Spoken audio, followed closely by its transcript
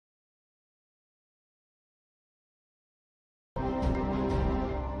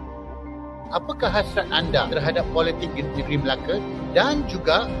apakah hasrat anda terhadap politik di negeri Melaka dan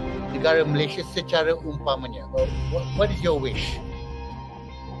juga negara Malaysia secara umpamanya? What is your wish?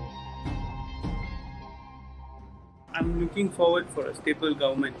 I'm looking forward for a stable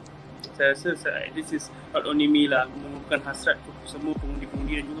government. Saya rasa this is not only me lah, bukan hasrat semua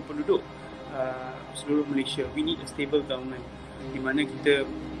pengundi-pengundi dan juga penduduk seluruh Malaysia. We need a stable government di mana kita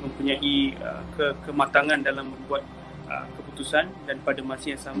mempunyai kematangan dalam membuat keputusan dan pada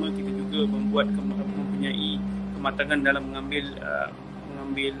masa yang sama kita juga mempunyai kematangan dalam mengambil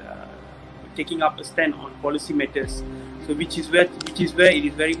taking up a stand on policy matters. So which is where it is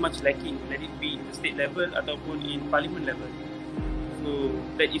very much lacking, let it be in the state level ataupun in parliament level. So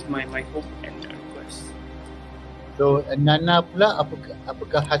that is my hope and request. So Nana pula,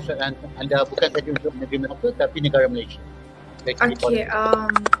 apakah hasrat anda bukan saja untuk negeri Melaka tapi negara Malaysia? Okey,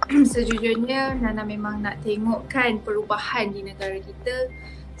 sejujurnya Nana memang nak tengokkan perubahan di negara kita.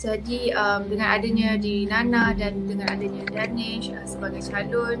 Jadi dengan adanya diri Nana dan dengan adanya Danish sebagai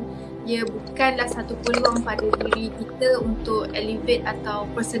calon, ia bukanlah satu peluang pada diri kita untuk elevate atau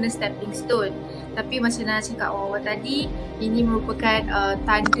personal stepping stone. Tapi macam Nana cakap awal tadi, ini merupakan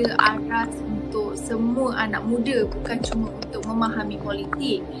tanda aras untuk semua anak muda, bukan cuma untuk memahami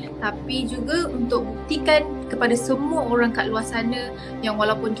politik, tapi juga untuk buktikan kepada semua orang kat luar sana yang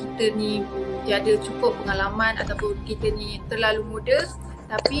walaupun kita ni tiada cukup pengalaman ataupun kita ni terlalu muda,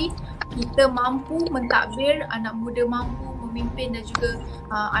 tapi kita mampu mentadbir, anak muda mampu memimpin dan juga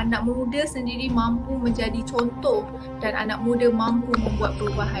anak muda sendiri mampu menjadi contoh dan anak muda mampu membuat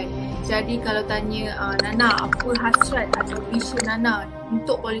perubahan. Jadi kalau tanya Nana apa hasrat atau vision Nana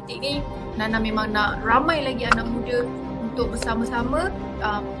untuk politik ni, Nana memang nak ramai lagi anak muda untuk bersama-sama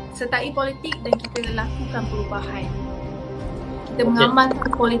sertai politik dan kita lakukan perubahan. Kita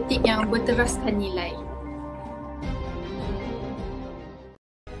mengamalkan politik yang berteraskan nilai.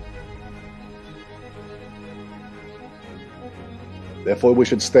 Therefore, we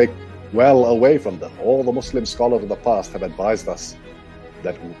should stay well away from them. All the Muslim scholars of the past have advised us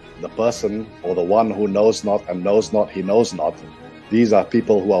that the person or the one who knows not and knows not he knows not, these are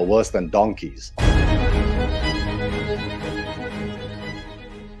people who are worse than donkeys.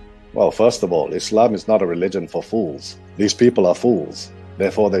 Well, first of all, Islam is not a religion for fools. These people are fools.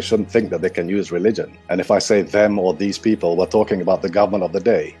 Therefore, they shouldn't think that they can use religion. And if I say them or these people, we're talking about the government of the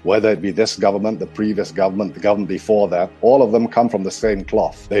day. Whether it be this government, the previous government, the government before that, all of them come from the same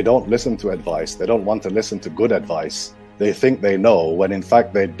cloth. They don't listen to advice. They don't want to listen to good advice. They think they know when in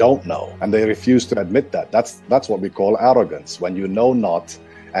fact they don't know. And they refuse to admit that. That's what we call arrogance. When you know not,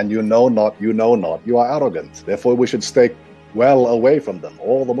 and you know not, you are arrogant. Therefore, we should stay well away from them.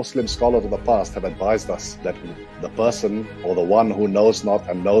 All the Muslim scholars of the past have advised us that the person or the one who knows not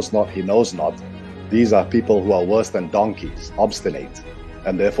and knows not he knows not, these are people who are worse than donkeys, obstinate,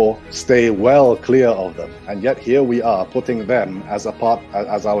 and therefore stay well clear of them. And yet here we are putting them as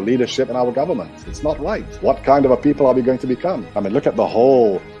our leadership and our government. It's not right. What kind of a people are we going to become? I mean, look at the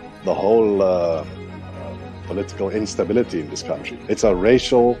whole political instability in this country. It's a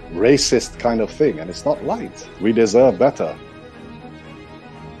racist kind of thing, and it's not right. We deserve better.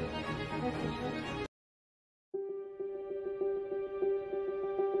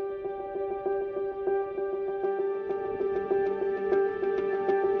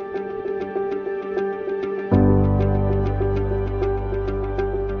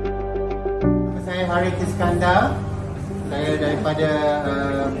 Saya Harapan. Saya daripada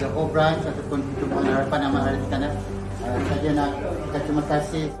The Whole Branch ataupun Pertubuhan Harapan Amat Harapan. Saya nak terima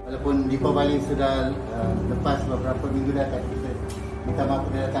kasih walaupun Deepavali Bali sudah lepas beberapa minggu dah, tapi kita minta maaf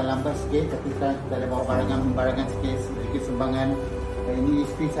kita datang lambat sikit, tapi sekarang kita ada bawa barangan sikit, sedikit sumbangan. Ini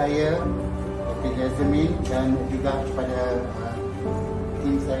isteri saya, Dr. Jazmin, dan juga kepada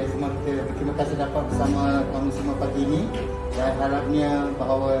tim saya semua. Kita berterima kasih dapat bersama kamu semua pagi ini dan harapnya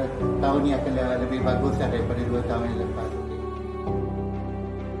bahawa tahun ini akan lebih bagus daripada 2 tahun yang lepas.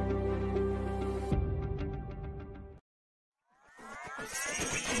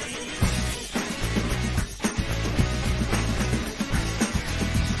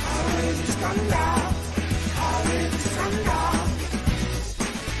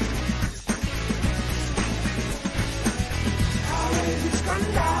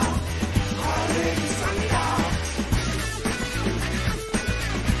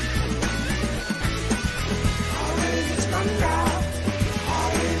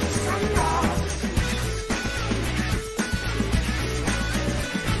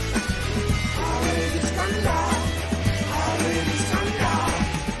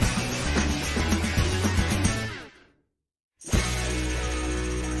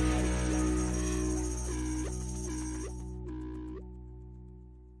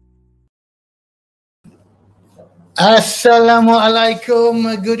 Assalamualaikum.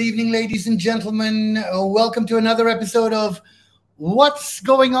 Good evening, ladies and gentlemen. Welcome to another episode of What's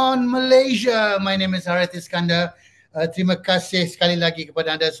Going On Malaysia. My name is Harapan Iskandar. Terima kasih sekali lagi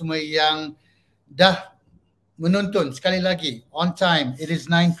kepada anda semua yang dah menonton sekali lagi on time. It is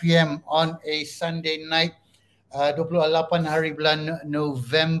 9 p.m. on a Sunday night, 28 hari bulan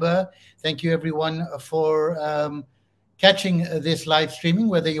November. Thank you everyone for catching this live streaming,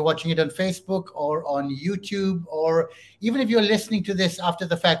 whether you're watching it on Facebook or on YouTube, or even if you're listening to this after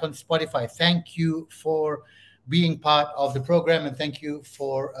the fact on Spotify. Thank you for being part of the program, and thank you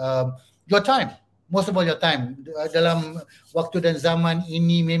for your time, most of all your time. Dalam waktu dan zaman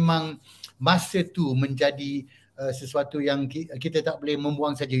ini memang masa tu menjadi sesuatu yang kita tak boleh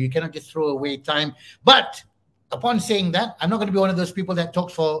membuang saja. You cannot just throw away time. But upon saying that, I'm not going to be one of those people that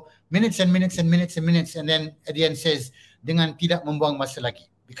talks for minutes and minutes and minutes and minutes and then at the end says, dengan tidak membuang masa lagi,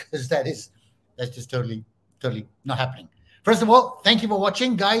 because that's just totally not happening. First of all, thank you for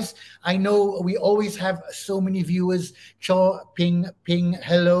watching, guys. I know we always have so many viewers. Cho Ping,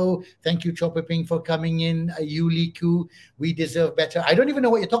 hello. Thank you, Cho Ping, for coming in. Yuli Ku, we deserve better. I don't even know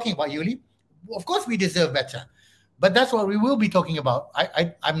what you're talking about, Yuli. Of course we deserve better. But that's what we will be talking about.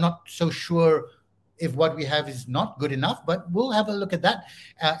 I'm not so sure if what we have is not good enough, but we'll have a look at that.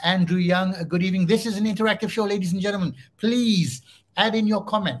 Andrew Young, good evening. This is an interactive show, ladies and gentlemen. Please add in your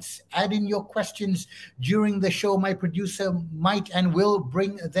comments, add in your questions during the show. My producer might and will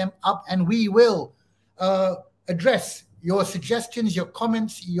bring them up, and we will address your suggestions, your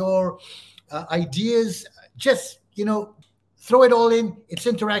comments, your ideas. Just, throw it all in. It's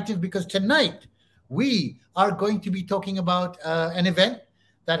interactive because tonight we are going to be talking about an event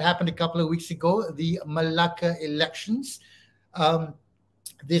that happened a couple of weeks ago, the Melaka elections.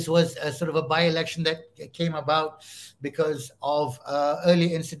 This was a sort of a by-election that came about because of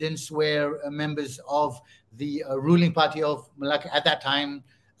early incidents where members of the ruling party of Melaka at that time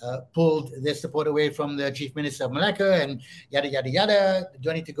pulled their support away from the chief minister of Melaka and yada, yada, yada.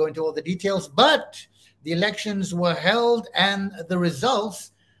 Don't need to go into all the details, but the elections were held and the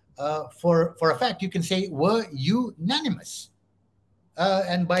results, for a fact, you can say, were unanimous.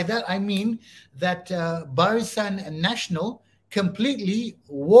 And by that, I mean that Barisan Nasional completely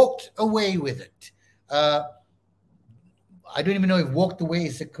walked away with it. I don't even know if walked away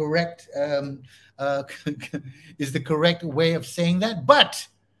is the correct way of saying that, but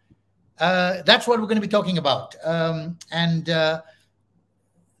that's what we're going to be talking about. And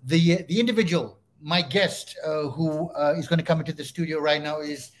the individual, my guest, who is going to come into the studio right now,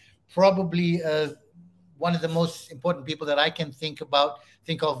 is probably one of the most important people that I can think of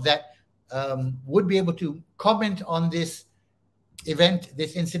that would be able to comment on this event,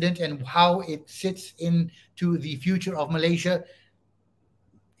 this incident, and how it sits into the future of Malaysia.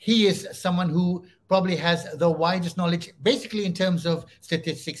 He is someone who probably has the widest knowledge, basically in terms of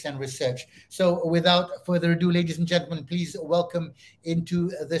statistics and research. So without further ado, ladies and gentlemen, please welcome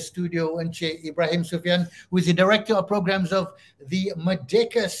into the studio Encik Ibrahim Suffian, who is the Director of Programs of the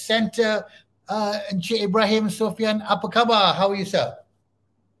Merdeka Center. Encik Ibrahim Suffian, apa khabar? How are you, sir?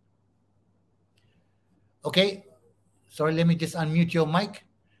 Okay. Sorry, let me just unmute your mic.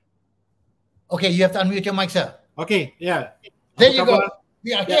 Okay, you have to unmute your mic, sir. Okay, yeah. There you go.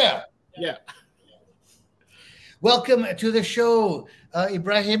 We are here. Yeah. Welcome to the show.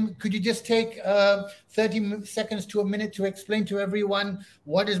 Ibrahim, could you just take 30 seconds to a minute to explain to everyone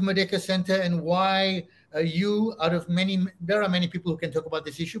what is Merdeka Center and why you, out of many, there are many people who can talk about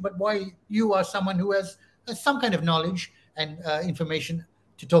this issue, but why you are someone who has some kind of knowledge and information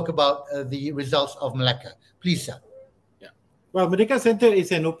to talk about the results of Melaka. Please, sir. Yeah. Well, Merdeka Center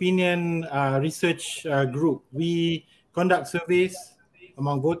is an opinion research group. We conduct surveys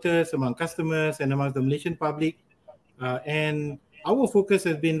among voters, among customers, and among the Malaysian public. And our focus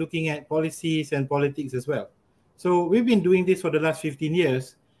has been looking at policies and politics as well. So we've been doing this for the last 15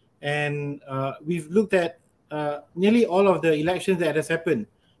 years. And we've looked at nearly all of the elections that has happened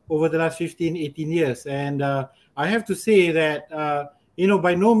over the last 15, 18 years. And I have to say that,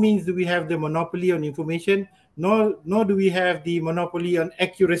 by no means do we have the monopoly on information, nor do we have the monopoly on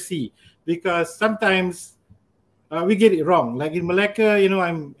accuracy, because sometimes we get it wrong. Like in Malacca,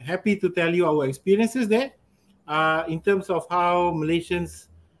 I'm happy to tell you our experiences there in terms of how Malaysians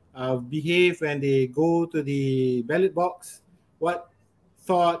behave when they go to the ballot box, what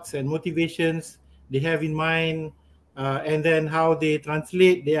thoughts and motivations they have in mind, and then how they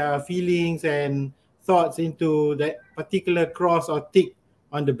translate their feelings and thoughts into that particular cross or tick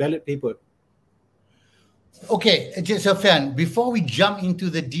on the ballot paper. Okay, Suffian, before we jump into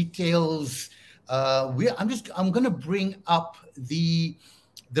the details, I'm going to bring up the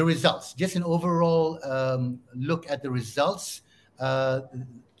the results, just an overall look at the results.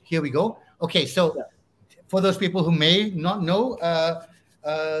 Here we go. Okay, so for those people who may not know,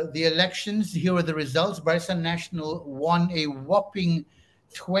 the elections, here are the results. Barisan Nasional won a whopping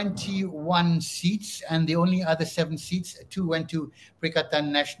 21 seats, and the only other 7 seats, 2 went to Perikatan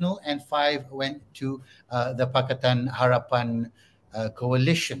Nasional and 5 went to the Pakatan Harapan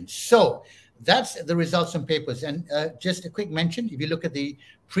coalition. So that's the results on papers. And just a quick mention, if you look at the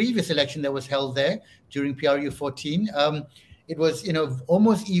previous election that was held there during PRU 14, it was,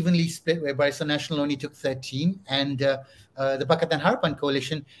 almost evenly split, where Barisan Nasional only took 13 and the Pakatan Harapan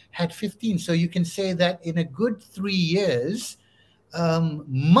coalition had 15. So you can say that in a good 3 years,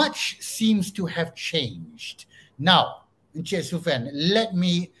 much seems to have changed. Now, Encik Suffian,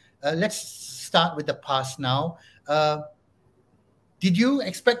 let's start with the past now. Did you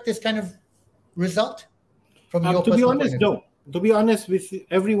expect this kind of result from your to be honest, no. To be honest with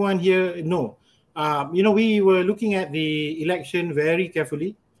everyone here, no. We were looking at the election very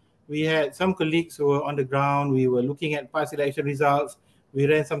carefully. We had some colleagues who were on the ground. We were looking at past election results. We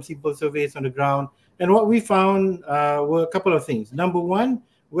ran some simple surveys on the ground. And what we found were a couple of things. Number one,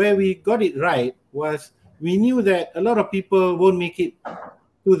 where we got it right was we knew that a lot of people won't make it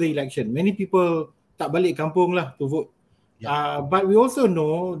to the election. Many people tak balik kampung lah to vote. Yeah. But we also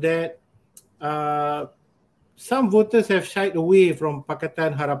know that some voters have shied away from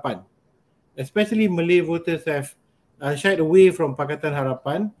Pakatan Harapan. Especially Malay voters have shied away from Pakatan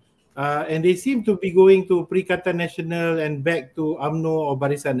Harapan. And they seem to be going to Perikatan Nasional and back to UMNO or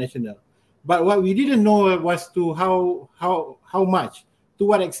Barisan Nasional. But what we didn't know was to how much, to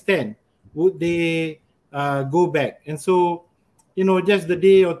what extent would they go back. And so, just the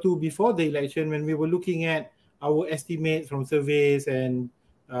day or two before the election, when we were looking at our estimates from surveys and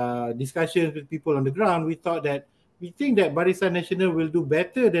discussions with people on the ground, we think that Barisan Nasional will do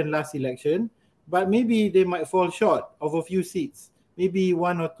better than last election, but maybe they might fall short of a few seats, maybe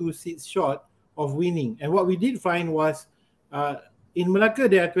 1 or 2 seats short of winning. And what we did find was, in Melaka,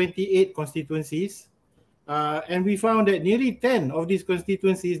 there are 28 constituencies, and we found that nearly 10 of these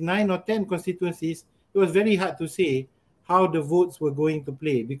constituencies, 9 or 10 constituencies, it was very hard to say how the votes were going to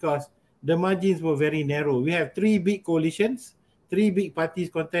play because the margins were very narrow. We have 3 big coalitions, 3 big parties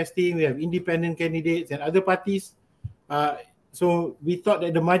contesting. We have independent candidates and other parties. So we thought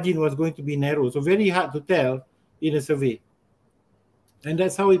that the margin was going to be narrow. So very hard to tell in a survey. And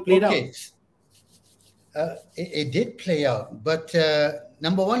that's how it played out. It did play out, but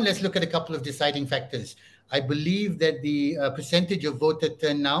number one, let's look at a couple of deciding factors. I believe that the percentage of voter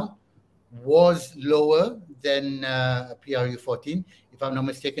turnout was lower than PRU 14, if I'm not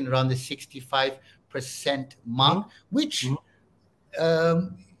mistaken, around the 65% mark, which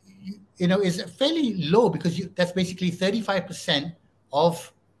is fairly low because that's basically 35%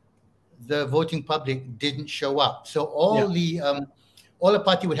 of the voting public didn't show up. So all the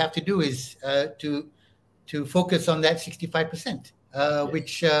party would have to do is to focus on that 65%,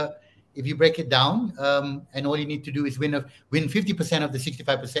 which if you break it down, and all you need to do is win 50% of the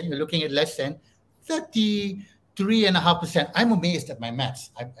 65%, you're looking at less than 33.5%. I'm amazed at my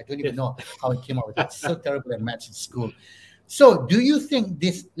maths. I don't even know how I came up with that. So terrible at maths in school. So do you think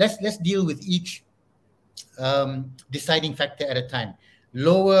this, let's deal with each deciding factor at a time.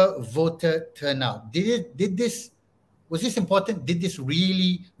 Lower voter turnout. Was this important? Did this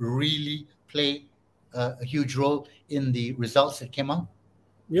really, really play a huge role in the results that came out?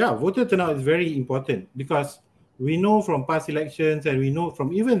 Yeah, voter turnout is very important because we know from past elections and we know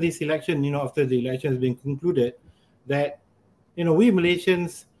from even this election, after the election has been concluded, that, we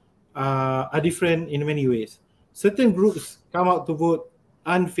Malaysians are different in many ways. Certain groups come out to vote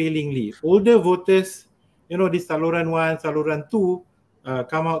unfailingly. Older voters, this saluran 1, saluran 2,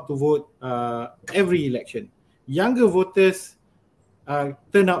 come out to vote every election. Younger voters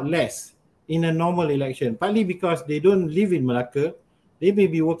turn out less in a normal election, partly because they don't live in Melaka. They may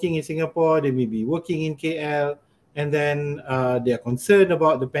be working in Singapore, they may be working in KL, and then they are concerned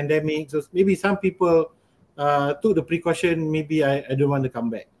about the pandemic. So maybe some people took the precaution, maybe I don't want to come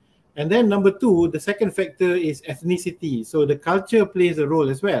back. And then number 2, the second factor is ethnicity. So the culture plays a role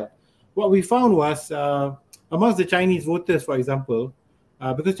as well. What we found was amongst the Chinese voters, for example,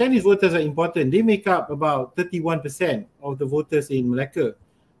 because Chinese voters are important, they make up about 31% of the voters in Melaka.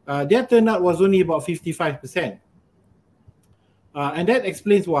 Their turnout was only about 55%. And that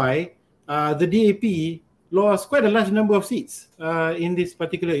explains why the DAP lost quite a large number of seats in this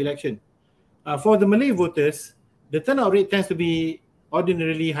particular election. For the Malay voters, the turnout rate tends to be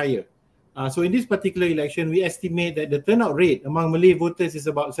ordinarily higher. So in this particular election, we estimate that the turnout rate among Malay voters is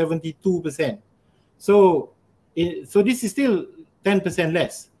about 72%. So this is still 10%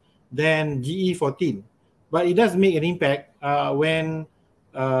 less than GE14. But it does make an impact when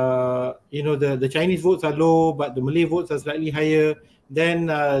the Chinese votes are low, but the Malay votes are slightly higher. Then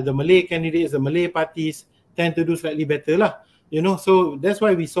the Malay candidates, the Malay parties tend to do slightly better lah. So that's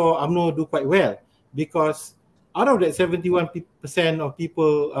why we saw UMNO do quite well, because out of that 71% of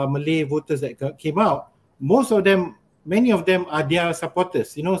people, Malay voters that came out, many of them are their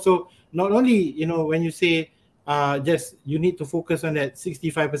supporters. So not only when you say just you need to focus on that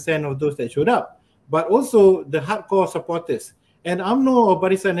 65% of those that showed up, but also the hardcore supporters. And UMNO or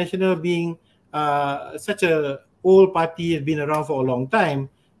Barisan Nasional being such a old party, has been around for a long time,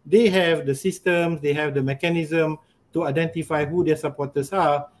 they have the systems, they have the mechanism to identify who their supporters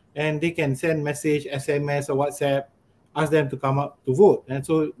are, and they can send message, SMS or WhatsApp, ask them to come up to vote. And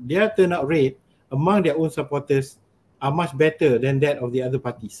so their turnout rate among their own supporters are much better than that of the other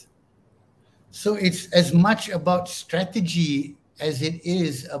parties. So it's as much about strategy as it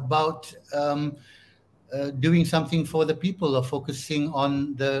is about doing something for the people, or focusing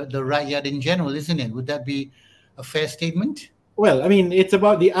on the rakyat in general, isn't it? Would that be a fair statement? Well, I mean, it's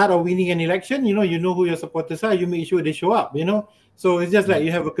about the art of winning an election. You know who your supporters are, you make sure they show up, So it's just like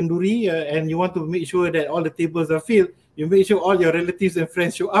you have a kanduri and you want to make sure that all the tables are filled. You make sure all your relatives and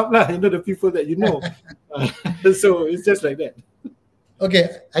friends show up, the people that you know. So it's just like that. Okay,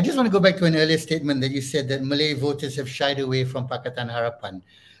 I just want to go back to an earlier statement that you said that Malay voters have shied away from Pakatan Harapan.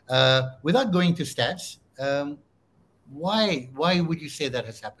 Without going to stats, why would you say that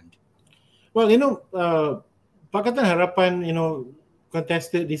has happened? Well, Pakatan Harapan,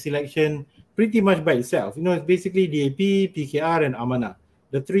 contested this election pretty much by itself. It's basically DAP, PKR and Amanah,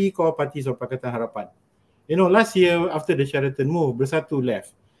 the three core parties of Pakatan Harapan. Last year after the Sheraton move, Bersatu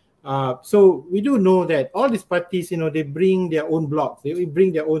left. So we do know that all these parties, they bring their own blocks, they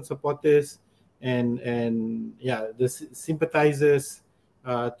bring their own supporters and the sympathizers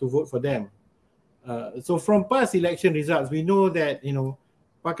to vote for them. So from past election results, we know that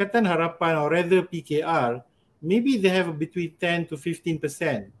Pakatan Harapan, or rather PKR, maybe they have between 10 to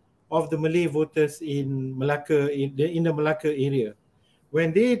 15% of the Malay voters in Melaka, in the Melaka area.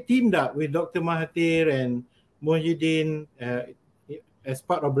 When they teamed up with Dr. Mahathir and Muhyiddin as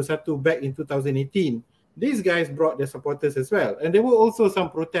part of Bersatu back in 2018, these guys brought their supporters as well. And there were also some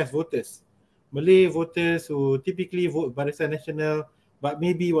protest voters, Malay voters who typically vote Barisan Nasional, but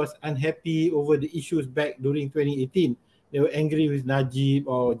maybe was unhappy over the issues back during 2018. They were angry with Najib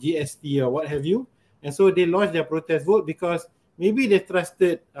or GST or what have you. And so they lodged their protest vote because maybe they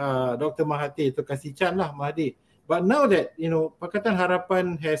trusted Dr. Mahathir to kasih chance lah Mahathir. But now that, Pakatan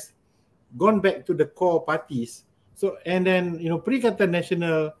Harapan has gone back to the core parties, so and then, Perikatan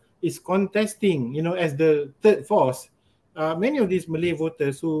Nasional is contesting, as the third force, many of these Malay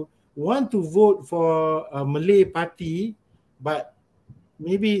voters who want to vote for a Malay party, but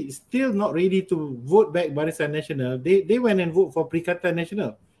maybe still not ready to vote back Barisan Nasional, they went and vote for Perikatan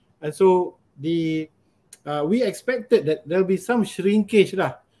Nasional. And so we expected that there'll be some shrinkage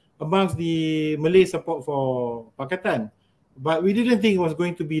lah amongst the Malay support for Pakatan, but we didn't think it was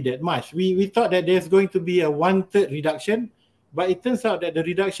going to be that much. We thought that there's going to be a 1/3 reduction, but it turns out that the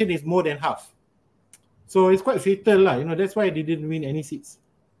reduction is more than half. So it's quite fatal lah. That's why they didn't win any seats.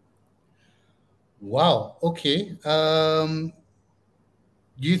 Wow. Okay.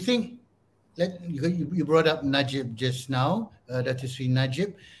 Do you think, you brought up Najib just now, Dr. Sri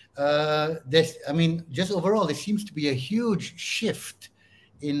Najib. Just overall, there seems to be a huge shift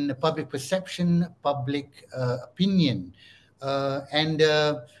in public perception, public opinion.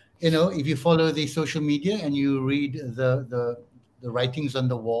 If you follow the social media and you read the writings on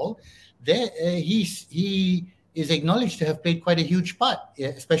the wall, he is acknowledged to have played quite a huge part,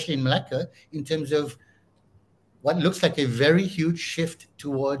 especially in Melaka, in terms of what looks like a very huge shift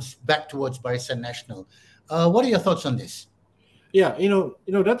back towards Barisan Nasional. What are your thoughts on this? Yeah,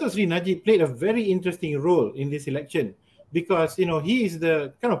 Dr. Sri Najib played a very interesting role in this election because, he is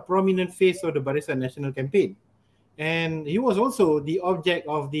the kind of prominent face of the Barisan Nasional campaign. And he was also the object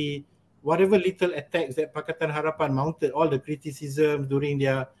of the whatever little attacks that Pakatan Harapan mounted, all the criticism during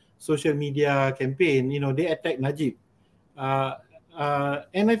their social media campaign, they attacked Najib.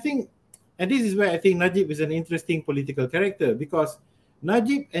 And this is where I think Najib is an interesting political character, because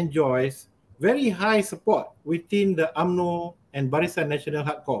Najib enjoys very high support within the UMNO and Barisan Nasional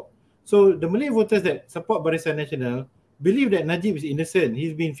hardcore. So the Malay voters that support Barisan Nasional believe that Najib is innocent.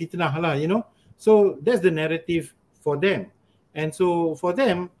 He's been fitnah lah, So that's the narrative for them. And so for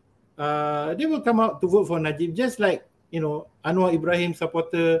them, they will come out to vote for Najib, just like, Anwar Ibrahim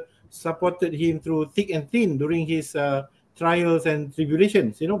supported him through thick and thin during his trials and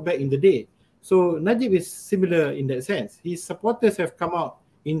tribulations, back in the day. So Najib is similar in that sense. His supporters have come out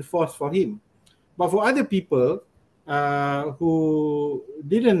in force for him. But for other people who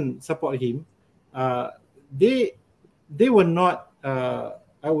didn't support him, they were not,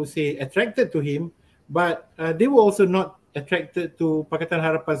 I would say, attracted to him, but they were also not attracted to Pakatan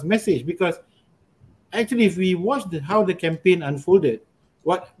Harapan's message, because actually, if we watch how the campaign unfolded,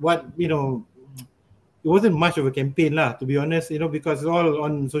 what it wasn't much of a campaign lah, to be honest, because it's all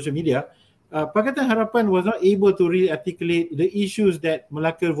on social media. Pakatan Harapan was not able to really articulate the issues that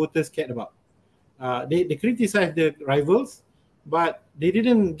Melaka voters cared about. They criticized the rivals, but they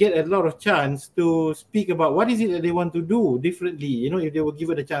didn't get a lot of chance to speak about what is it that they want to do differently, if they were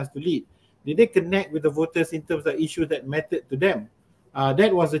given a chance to lead. Did they connect with the voters in terms of issues that mattered to them?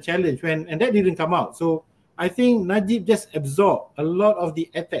 That was the challenge, and that didn't come out. So I think Najib just absorbed a lot of the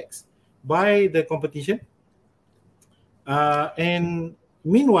attacks by the competition. And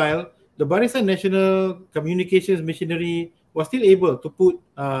meanwhile, the Barisan Nasional communications machinery was still able to put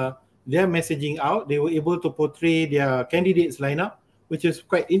their messaging out. They were able to portray their candidates lineup, which is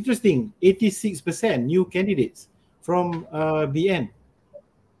quite interesting. 86% new candidates from BN.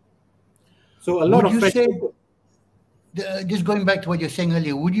 So a lot of just going back to what you're saying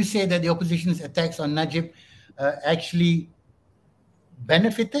earlier, would you say that the opposition's attacks on Najib actually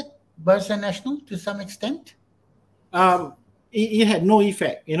benefited Barisan Nasional to some extent? It had no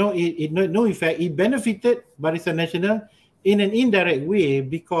effect. It no effect. It benefited Barisan Nasional in an indirect way,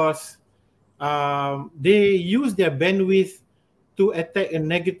 because they used their bandwidth to attack a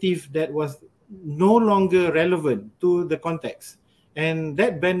negative that was no longer relevant to the context, and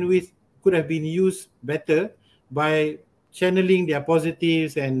that bandwidth could have been used better by channeling their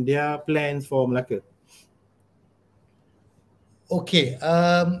positives and their plans for Melaka. Okay,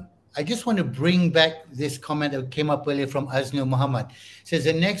 I just want to bring back this comment that came up earlier from Aznur Muhammad. It says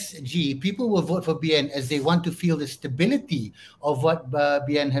the next G, people will vote for BN as they want to feel the stability of what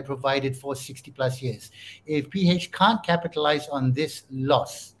BN had provided for 60 plus years. If PH can't capitalize on this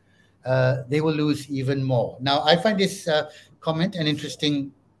loss, they will lose even more. Now, I find this comment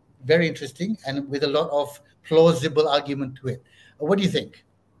very interesting, and with a lot of plausible argument to it. What do you think?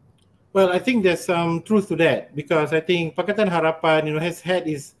 Well, I think there's some truth to that, because I think Pakatan Harapan, has had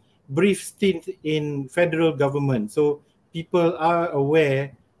its brief stint in federal government, so people are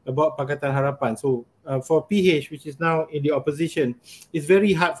aware about Pakatan Harapan. So for PH, which is now in the opposition, it's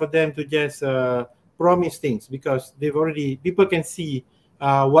very hard for them to just promise things, because people can see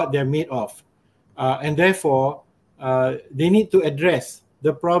what they're made of, and therefore they need to address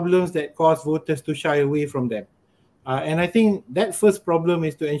the problems that cause voters to shy away from them. And I think that first problem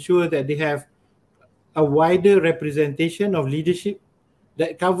is to ensure that they have a wider representation of leadership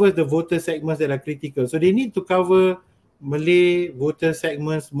that covers the voter segments that are critical. So they need to cover Malay voter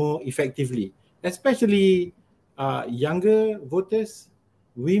segments more effectively, especially younger voters,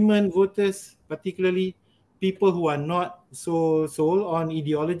 women voters, particularly people who are not so sold on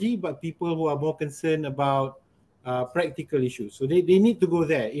ideology, but people who are more concerned about practical issues. So they need to go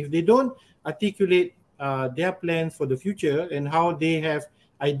there. If they don't articulate their plans for the future and how they have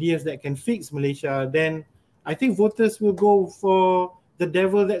ideas that can fix Malaysia, then I think voters will go for the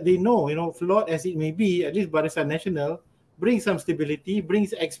devil that they know, flawed as it may be. At least Barisan Nasional brings some stability,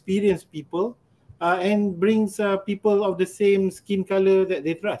 brings experienced people, and brings people of the same skin color that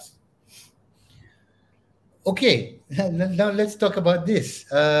they trust. Okay, now let's talk about this.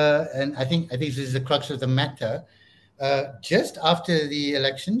 And I think this is the crux of the matter. Just after the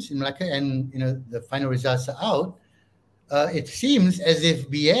elections in Melaka and the final results are out, it seems as if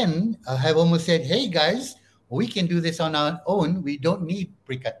BN have almost said, "Hey guys, we can do this on our own. We don't need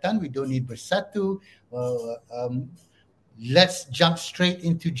Perikatan. We don't need Bersatu. Let's jump straight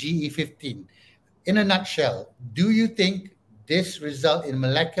into GE15." In a nutshell, do you think this result in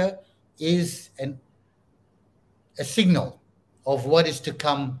Melaka is a signal of what is to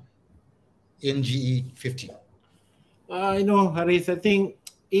come in GE15? Haris, I think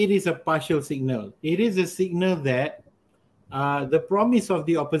it is a partial signal. It is a signal that the promise of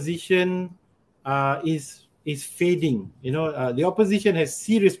the opposition is fading. The opposition has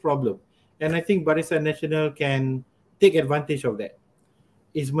serious problem, and I think Barisan Nasional can take advantage of that.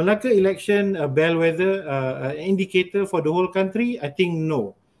 Is Melaka election a bellwether, an indicator for the whole country? I think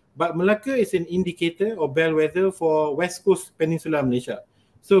no. But Melaka is an indicator or bellwether for West Coast Peninsula Malaysia.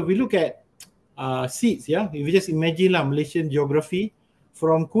 So if we look at seats, if you just imagine Malaysian geography,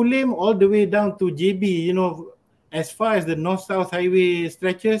 from Kulim all the way down to JB, as far as the North-South Highway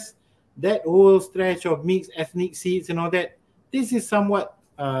stretches, that whole stretch of mixed ethnic seats and all that, this is somewhat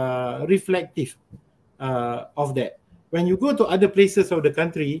reflective of that. when you go to other places of the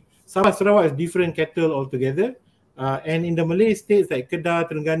country, Sabah Sarawak is different kettle altogether. And in the Malay states like Kedah,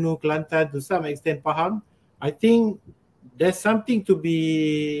 Terengganu, Kelantan, to some extent Pahang, I think there's something to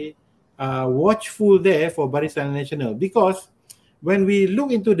be watchful there for Barisan Nasional, because when we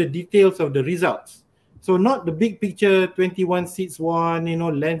look into the details of the results, so not the big picture, 21 seats won,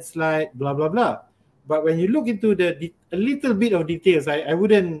 landslide, blah, blah, blah. But when you look into a little bit of details, I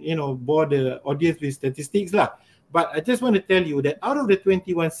wouldn't, bore the audience with statistics lah. But I just want to tell you that out of the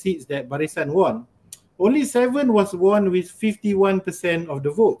 21 seats that Barisan won, only 7 was won with 51% of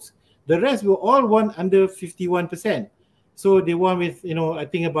the votes. The rest were all won under 51%. So they won with, I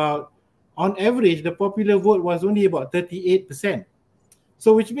think about, on average, the popular vote was only about 38%.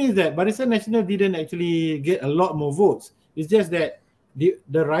 So which means that Barisan Nasional didn't actually get a lot more votes. It's just that the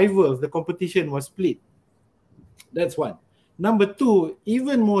rivals, the competition was split. That's one. Number two,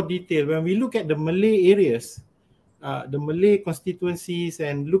 even more detail, when we look at the Malay areas, the Malay constituencies,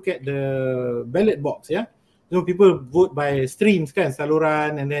 and look at the ballot box, yeah? People vote by streams, kan,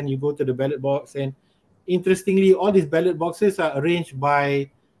 saluran, and then you go to the ballot box. And interestingly, all these ballot boxes are arranged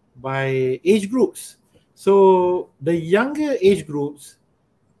by age groups. So the younger age groups,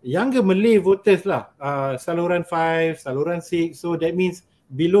 younger Malay voters lah, saluran 5, saluran 6, so that means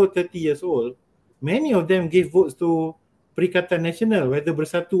below 30 years old, many of them gave votes to Perikatan Nasional, whether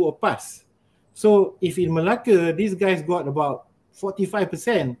Bersatu or PAS. So if in Melaka, these guys got about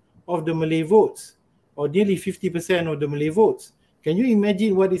 45% of the Malay votes, or nearly 50% of the Malay votes. Can you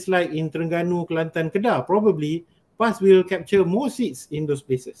imagine what it's like in Terengganu, Kelantan, Kedah? Probably PAS will capture more seats in those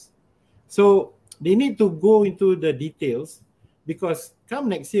places. So they need to go into the details, because come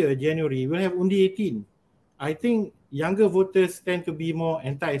next year, January, we'll have Undi 18. I think younger voters tend to be more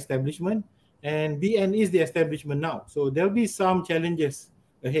anti-establishment, and BN is the establishment now. So there'll be some challenges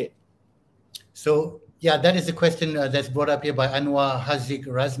ahead. So, yeah, that is the question that's brought up here by Anwar Haziq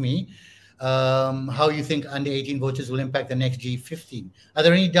Razmi. How you think under 18 voters will impact the next G15? Are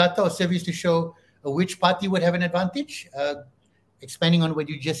there any data or surveys to show which party would have an advantage? Expanding on what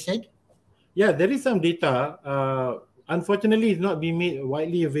you just said. Yeah, there is some data. Unfortunately, it's not being made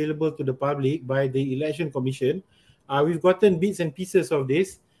widely available to the public by the Election Commission. We've gotten bits and pieces of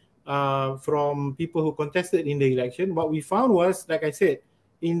this from people who contested in the election. What we found was, like I said,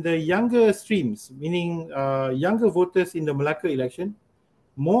 in the younger streams, meaning younger voters in the Melaka election,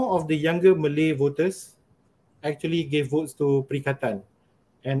 more of the younger Malay voters actually gave votes to Perikatan.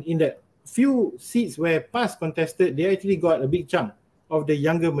 And in the few seats where PAS contested, they actually got a big chunk of the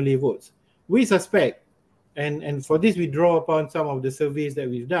younger Malay votes. We suspect, and for this we draw upon some of the surveys that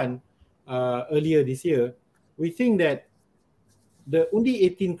we've done earlier this year, we think that the Undi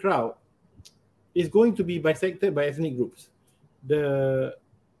 18 crowd is going to be bisected by ethnic groups.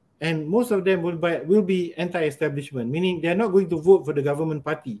 And most of them will be anti-establishment, meaning they're not going to vote for the government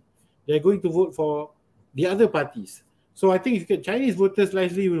party. They're going to vote for the other parties. So I think if you get Chinese voters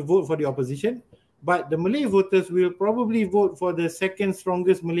likely will vote for the opposition, but the Malay voters will probably vote for the second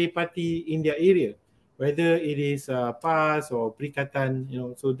strongest Malay party in their area, whether it is PAS or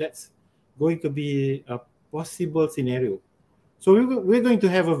Perikatan, so that's going to be a possible scenario. So we're going to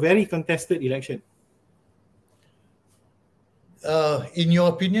have a very contested election. In your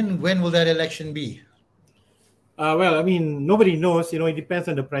opinion, when will that election be? Well, I mean, nobody knows. It depends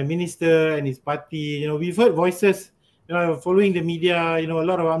on the Prime Minister and his party. We've heard voices, following the media, a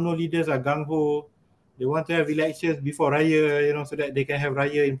lot of UMNO leaders are gung-ho. They want to have elections before Raya, so that they can have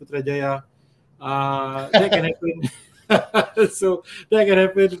Raya in Putrajaya. That can happen. So that can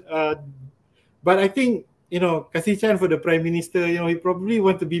happen. But I think, kasih chance for the Prime Minister, he probably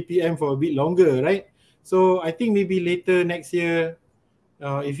want to be PM for a bit longer, right? So I think maybe later next year,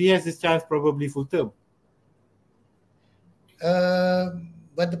 if he has his chance, probably full term.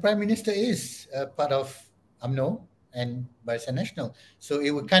 But the Prime Minister is part of UMNO and Barisan Nasional. So it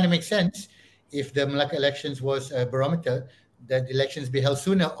would kind of make sense if the Melaka elections was a barometer, that elections be held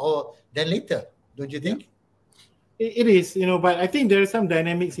sooner or then later, don't you think? It is, but I think there are some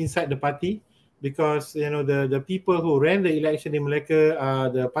dynamics inside the party, because, the people who ran the election in Melaka are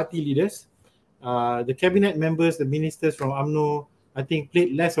the party leaders. The cabinet members, the ministers from UMNO, I think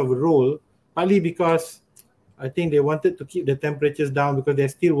played less of a role, partly because I think they wanted to keep the temperatures down because they're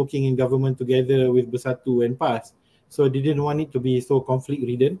still working in government together with Bersatu and PAS. So they didn't want it to be so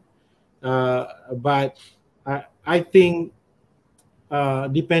conflict-ridden. But I think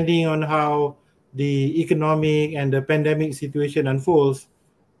depending on how the economic and the pandemic situation unfolds,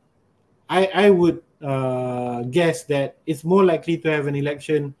 I would guess that it's more likely to have an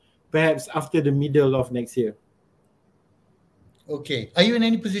election perhaps after the middle of next year. Okay. Are you in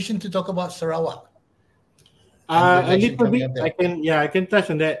any position to talk about Sarawak? A little bit. I can touch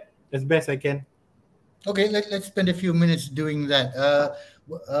on that as best I can. Okay, let's spend a few minutes doing that.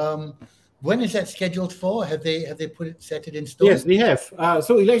 When is that scheduled for? Have they set it in stone? Yes, they have.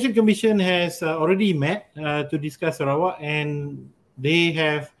 So Election Commission has already met to discuss Sarawak, and they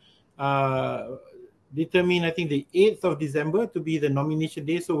have determined, I think, the 8th of December to be the nomination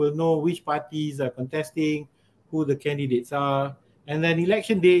day. So we'll know which parties are contesting, who the candidates are, and then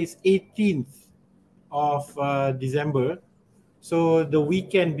election day is 18th of December. So the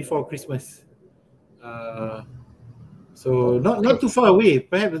weekend before Christmas. So not too far away,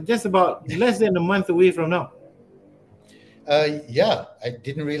 perhaps just about less than a month away from now. Yeah, I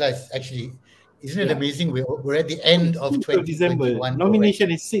didn't realize actually. Isn't it amazing? We're at the end of 2021. December.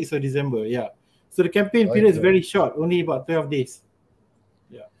 Nomination is 6th of December. Yeah. So the campaign period is very short, only about 12 days.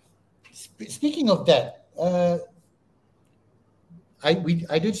 Yeah. Speaking of that,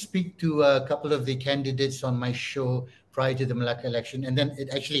 I did speak to a couple of the candidates on my show prior to the Melaka election, and then it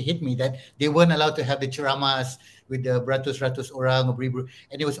actually hit me that they weren't allowed to have the ceramas with the beratus-ratus orang or beribu,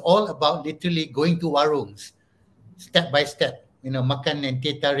 and it was all about literally going to warungs, step by step, makan and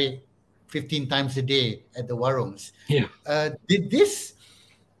teh tarik 15 times a day at the warungs. Yeah. Did this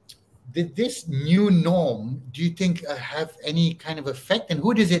new norm, do you think have any kind of effect, and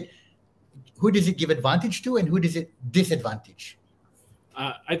who does it give advantage to, and who does it disadvantage?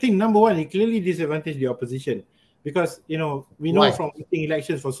 I think number one, it clearly disadvantages the opposition, because we know from eating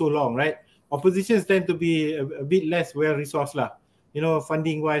elections for so long, right? Oppositions tend to be a bit less well resourced lah,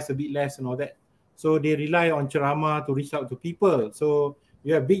 funding wise a bit less and all that. So they rely on ceramah to reach out to people. So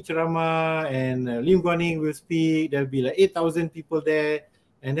you have big ceramah and Lim Guan Eng will speak. There'll be like 8,000 people there,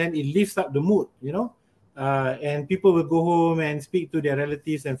 and then it lifts up the mood, and people will go home and speak to their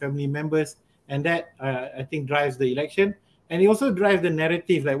relatives and family members, and that I think drives the election. And it also drives the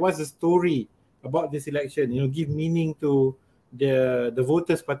narrative, like what's the story about this election, give meaning to the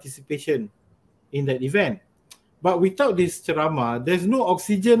voters' participation in that event. But without this ceramah, there's no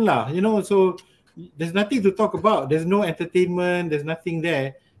oxygen lah, so there's nothing to talk about. There's no entertainment, there's nothing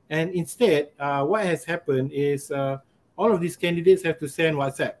there. And instead, what has happened is all of these candidates have to send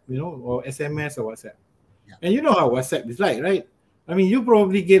WhatsApp, or SMS or WhatsApp. Yeah. And you know how WhatsApp is like, right? I mean, you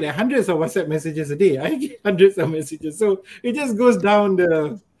probably get hundreds of WhatsApp messages a day. I get hundreds of messages. So it just goes down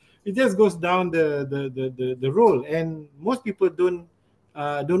the roll, and most people don't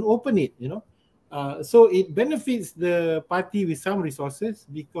open it, so it benefits the party with some resources,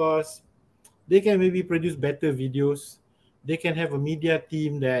 because they can maybe produce better videos. They can have a media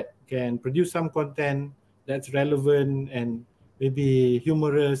team that can produce some content that's relevant and maybe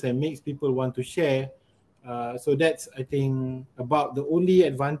humorous and makes people want to share. So that's, I think, about the only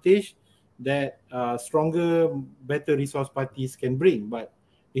advantage that stronger, better resource parties can bring. But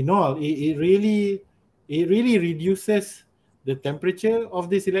in all, it really reduces the temperature of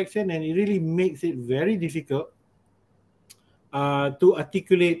this election, and it really makes it very difficult to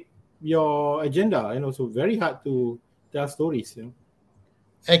articulate your agenda, so very hard to tell stories.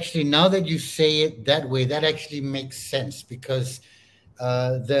 Actually, now that you say it that way, that actually makes sense, because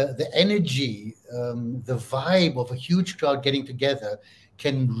the energy, the vibe of a huge crowd getting together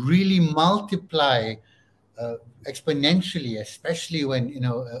can really multiply exponentially, especially when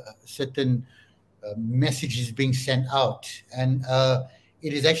a certain message is being sent out, and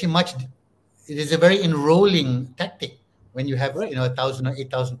it is actually it is a very enrolling tactic when you have 1,000 or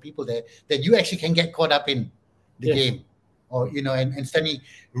 8,000 people there, that you actually can get caught up in the game, or and suddenly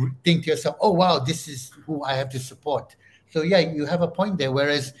think to yourself, oh wow, this is who I have to support. So yeah, you have a point there.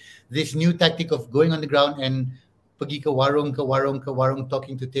 Whereas this new tactic of going on the ground and pergi ke warung,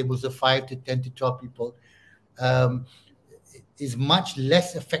 talking to tables of 5 to 10 to 12 people, is much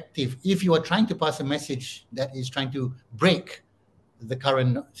less effective if you are trying to pass a message that is trying to break the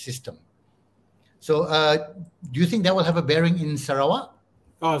current system. So do you think that will have a bearing in Sarawak?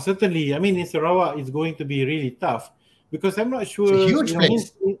 Oh, certainly. I mean, in Sarawak, it's going to be really tough, because I'm not sure. It's a huge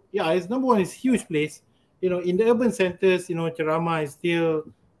place. It's number one, it's a huge place. In the urban centers, ceramah is still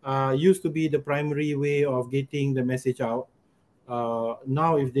used to be the primary way of getting the message out.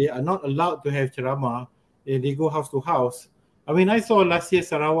 Now, if they are not allowed to have ceramah, they go house to house. I mean, I saw last year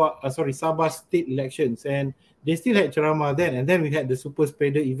Sabah state elections, and they still had ceramah then, and then we had the super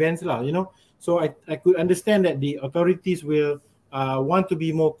spreader events lah, So I could understand that the authorities will want to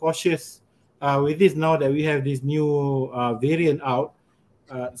be more cautious with this now that we have this new variant out.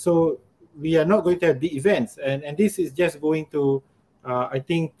 So we are not going to have big events, and this is just going to, I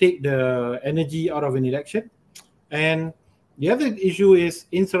think, take the energy out of an election. And the other issue is,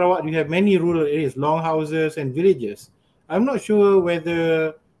 in Sarawak, you have many rural areas, longhouses and villages. I'm not sure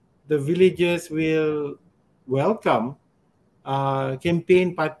whether the villages will welcome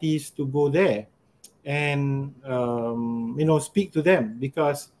campaign parties to go there and speak to them,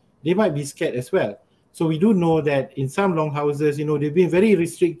 because they might be scared as well. So we do know that in some longhouses, they've been very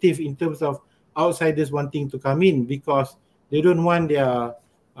restrictive in terms of outsiders wanting to come in, because they don't want their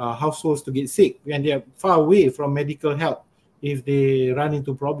households to get sick, and they're far away from medical help if they run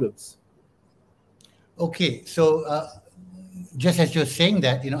into problems. Okay, so just as you're saying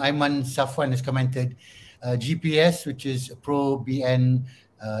that, Ibrahim Suffian has commented, GPS, which is pro BN,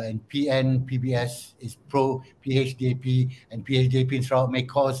 and PN PBS is pro PHDAP, and PHDAP in Sarawak may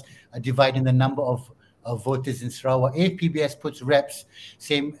cause a divide in the number of voters in Sarawak if PBS puts reps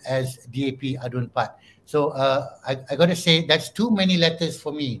same as DAP Adun Pat. So I got to say that's too many letters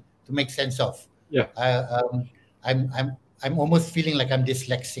for me to make sense of. Yeah. I'm almost feeling like I'm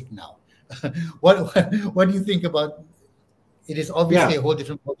dyslexic now. What do you think about? It is obviously a whole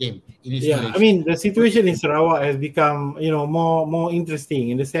different game in isolation. I mean, the situation in Sarawak has become, more interesting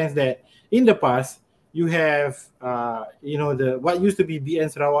in the sense that in the past you have, the what used to be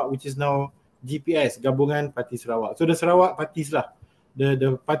BN Sarawak, which is now GPS, Gabungan Parti Sarawak. So the Sarawak parties lah,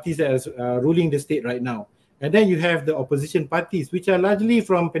 the parties that are ruling the state right now. And then you have the opposition parties, which are largely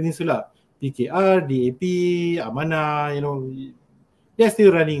from Peninsula, PKR, DAP, Amanah, they're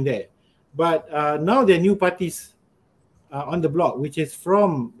still running there. But now there are new parties on the block, which is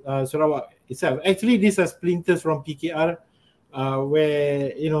from Sarawak itself. Actually, these are splinters from PKR, where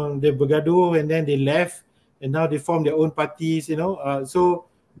they bergaduh and then they left, and now they form their own parties. So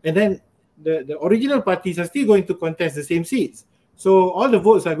and then the original parties are still going to contest the same seats. So all the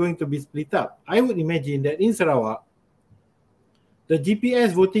votes are going to be split up. I would imagine that in Sarawak, the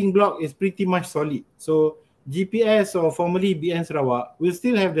GPS voting block is pretty much solid. So GPS, or formerly BN Sarawak, will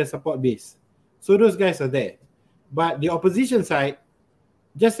still have their support base. So those guys are there. But the opposition side,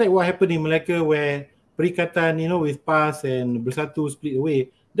 just like what happened in Melaka, where Perikatan, with PAS and Bersatu split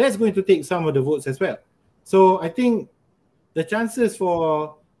away, that's going to take some of the votes as well. So I think the chances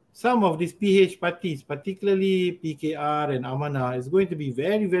for some of these PH parties, particularly PKR and Amanah, is going to be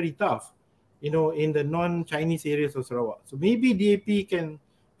very, very tough, in the non-Chinese areas of Sarawak. So maybe DAP can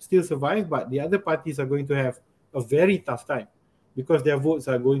still survive, but the other parties are going to have a very tough time because their votes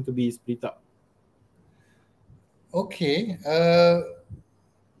are going to be split up. Okay.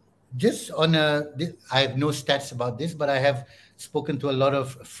 Just on I have no stats about this, but I have spoken to a lot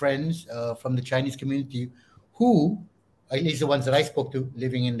of friends from the Chinese community who, at least the ones that I spoke to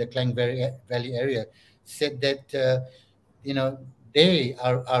living in the Klang Valley area, said that, they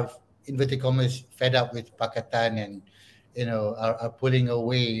are inverted commas fed up with Pakatan and, are pulling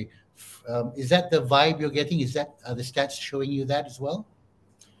away. Is that the vibe you're getting? Are the stats showing you that as well?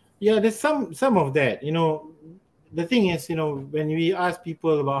 Yeah, there's some of that. The thing is, when we ask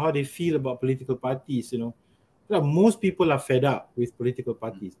people about how they feel about political parties, most people are fed up with political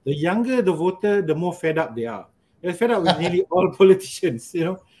parties. The younger the voter, the more fed up they are. They're fed up with nearly all politicians,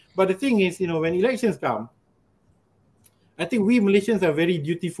 But the thing is, when elections come, I think we Malaysians are very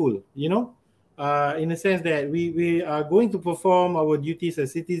dutiful, in the sense that we are going to perform our duties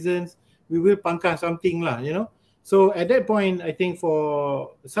as citizens. We will pangkah something lah, So at that point, I think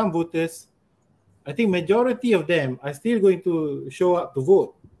for some voters, I think majority of them are still going to show up to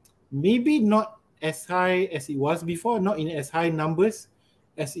vote. Maybe not as high as it was before, not in as high numbers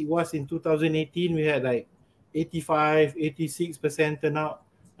as it was in 2018. We had like 85, 86% turnout.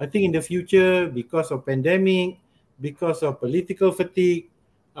 I think in the future, because of pandemic, because of political fatigue,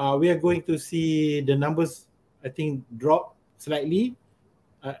 we are going to see the numbers, I think, drop slightly.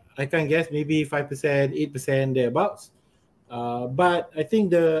 I can guess maybe 5%, 8%, thereabouts. But I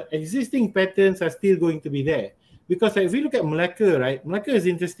think the existing patterns are still going to be there. Because if we look at Melaka, right, Melaka is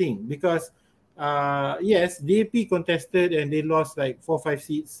interesting because, yes, DAP contested and they lost like 4 or 5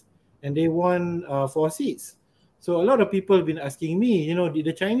 seats and they won 4 seats. So a lot of people have been asking me, did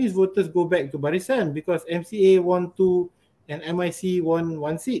the Chinese voters go back to Barisan because MCA won 2 and MIC won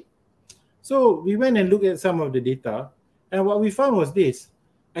 1 seat? So we went and looked at some of the data, and what we found was this.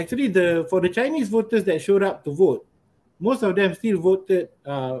 Actually, for the Chinese voters that showed up to vote, most of them still voted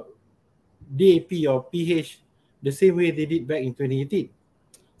DAP or PH the same way they did back in 2018.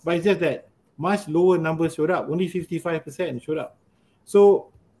 But it's just that much lower numbers showed up, only 55% showed up.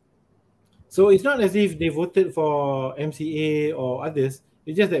 So it's not as if they voted for MCA or others.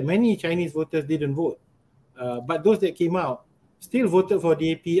 It's just that many Chinese voters didn't vote. But those that came out still voted for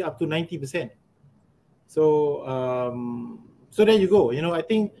DAP up to 90%. So so there you go. I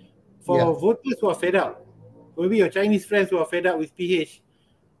think for voters who are fed up, maybe your Chinese friends who are fed up with PH,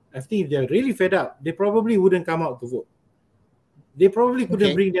 I think if they're really fed up, they probably wouldn't come out to vote. They probably couldn't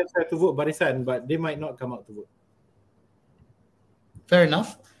Okay. bring themselves to vote Barisan, but they might not come out to vote. Fair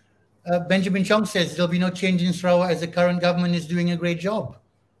enough. Benjamin Chong says there'll be no change in Sarawak as the current government is doing a great job.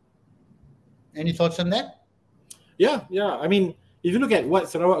 Any thoughts on that? Yeah. I mean, if you look at what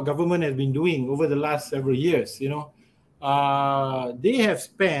Sarawak government has been doing over the last several years, they have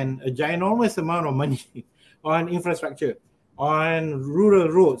spent a ginormous amount of money on infrastructure, on rural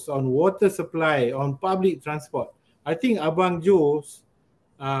roads, on water supply, on public transport. I think Abang Joe's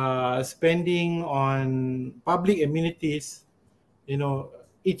spending on public amenities,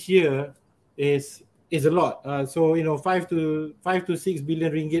 each year is a lot. So 5 to 6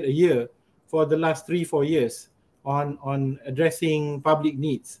 billion ringgit a year for the last 3-4 years on addressing public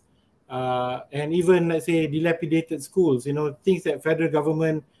needs. And even, let's say, dilapidated schools, things that federal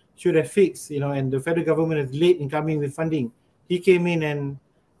government should have fixed, and the federal government is late in coming with funding. He came in and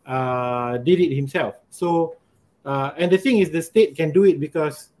did it himself. So, and the thing is, the state can do it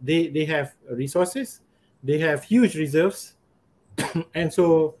because they have resources, they have huge reserves, and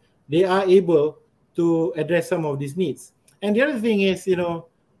so they are able to address some of these needs. And the other thing is, they've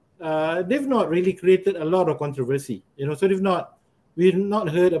not really created a lot of controversy, so we've not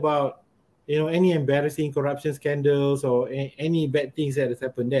heard about any embarrassing corruption scandals or any bad things that has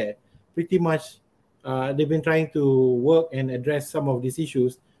happened there. Pretty much they've been trying to work and address some of these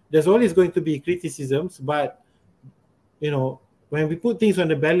issues. There's always going to be criticisms, but when we put things on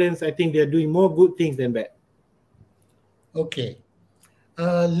the balance, I think they're doing more good things than bad. Okay.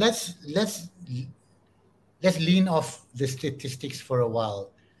 Let's lean off the statistics for a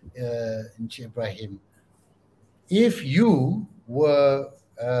while, Ibrahim. If you were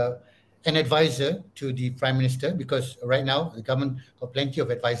an advisor to the Prime Minister, because right now the government got plenty of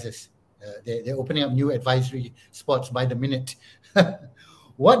advisors. They're opening up new advisory spots by the minute.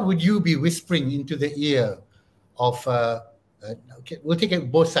 What would you be whispering into the ear of, okay, we'll take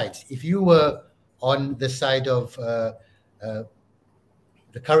it both sides. If you were on the side of the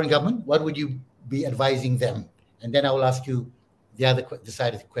current government, what would you be advising them? And then I will ask you the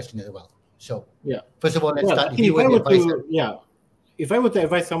side of the question as well. So, first of all, let's start. If I were to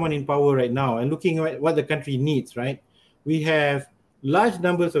advise someone in power right now and looking at what the country needs, right? We have large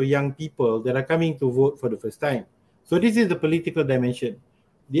numbers of young people that are coming to vote for the first time. So this is the political dimension.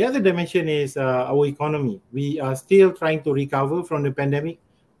 The other dimension is our economy. We are still trying to recover from the pandemic.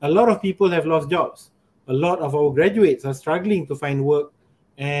 A lot of people have lost jobs. A lot of our graduates are struggling to find work.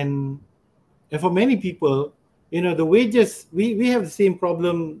 And for many people, the wages, we have the same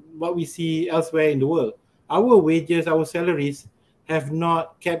problem what we see elsewhere in the world. Our wages, our salaries have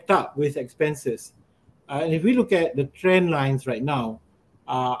not kept up with expenses. And if we look at the trend lines right now,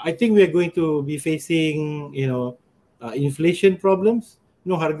 I think we are going to be facing, inflation problems.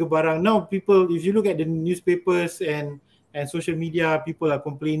 Harga barang. Now people, if you look at the newspapers and social media, people are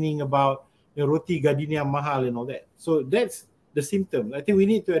complaining about roti gardenia mahal and all that. So that's the symptom. I think we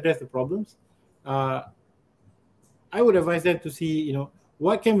need to address the problems. I would advise them to see,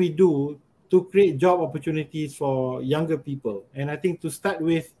 what can we do to create job opportunities for younger people. And I think to start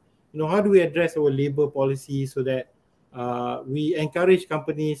with, how do we address our labor policy so that we encourage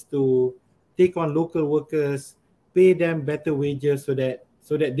companies to take on local workers, pay them better wages so that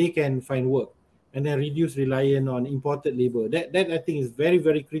they can find work, and then reduce reliance on imported labor. That I think is very,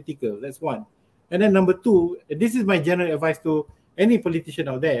 very critical. That's one. And then number two, this is my general advice to any politician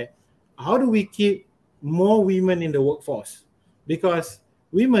out there. How do we keep more women in the workforce? Because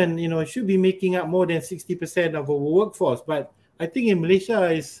women, should be making up more than 60% of our workforce. But I think in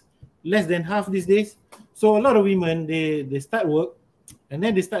Malaysia is less than half these days. So a lot of women, they start work and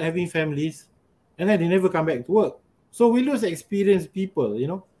then they start having families and then they never come back to work. So we lose experienced people,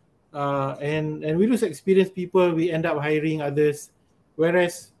 and we lose experienced people, we end up hiring others.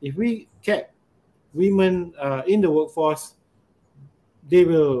 Whereas if we kept women in the workforce, they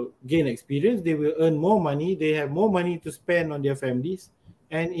will gain experience, they will earn more money, they have more money to spend on their families,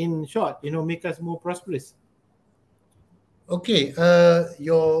 and in short, make us more prosperous. Okay,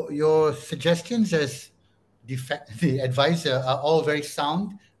 your suggestions as the advisor are all very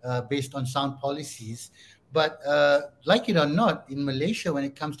sound, based on sound policies. But like it or not, in Malaysia, when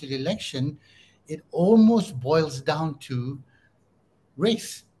it comes to the election, it almost boils down to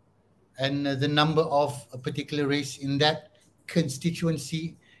race and the number of a particular race in that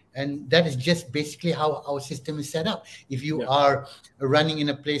constituency. And that is just basically how our system is set up. If you are running in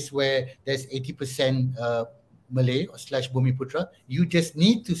a place where there's 80% Malay or / Bumiputra, you just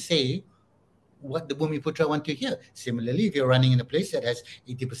need to say what the Bumiputra want to hear. Similarly, if you're running in a place that has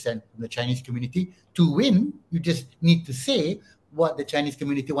 80% from the Chinese community, to win, you just need to say what the Chinese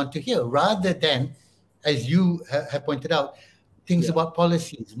community want to hear, rather than, as you have pointed out, things about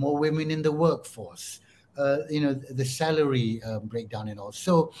policies, more women in the workforce, the salary breakdown and all.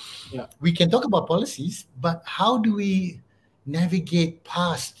 So we can talk about policies, but how do we navigate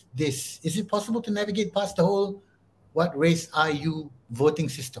past this? Is it possible to navigate past the whole what race are you voting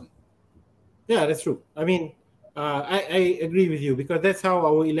system? Yeah, that's true. I mean, I agree with you, because that's how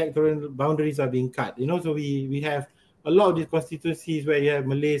our electoral boundaries are being cut. So we have a lot of these constituencies where you have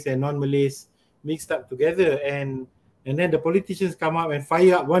Malays and non-Malays mixed up together, and then the politicians come up and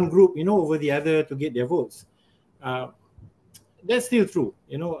fire up one group, over the other to get their votes. That's still true,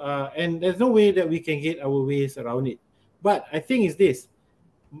 and there's no way that we can get our ways around it. But I think it's this.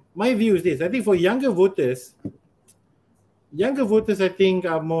 My view is this. I think for younger voters, I think,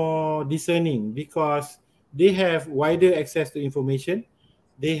 are more discerning because they have wider access to information.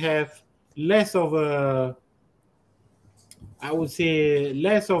 They have less of the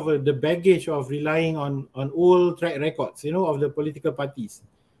baggage of relying on old track records, of the political parties.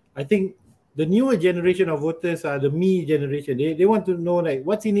 I think the newer generation of voters are the me generation. They want to know, like,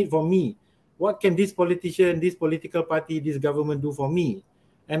 what's in it for me? What can this politician, this political party, this government do for me?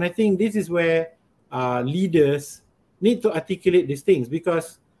 And I think this is where leaders need to articulate these things,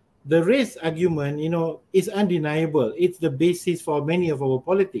 because the race argument, is undeniable. It's the basis for many of our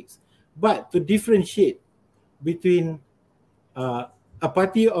politics. But to differentiate between a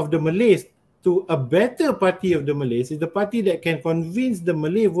party of the Malays to a better party of the Malays is the party that can convince the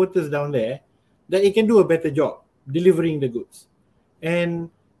Malay voters down there that it can do a better job delivering the goods. And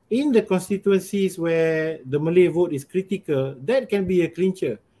in the constituencies where the Malay vote is critical, that can be a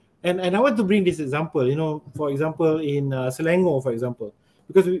clincher. And I want to bring this example, for example, in Selangor, for example,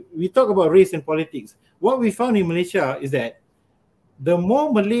 because we talk about race and politics. What we found in Malaysia is that the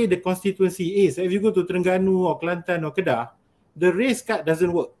more Malay the constituency is, if you go to Terengganu or Kelantan or Kedah, the race card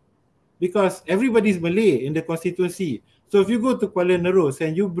doesn't work because everybody's Malay in the constituency. So if you go to Kuala Nerus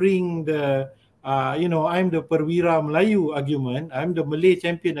and you bring the, I'm the Perwira Melayu argument, I'm the Malay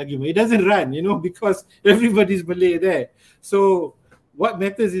champion argument, it doesn't run, because everybody's Malay there. So what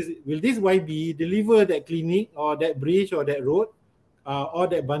matters is, will this YB deliver that clinic or that bridge or that road or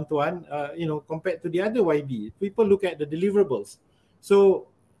that bantuan, compared to the other YB? People look at the deliverables. So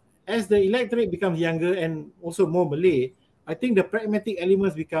as the electorate becomes younger and also more Malay, I think the pragmatic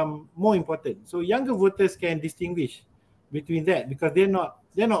elements become more important. So younger voters can distinguish between that because they're not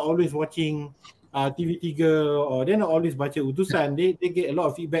always watching TV3 or they're not always baca utusan. They get a lot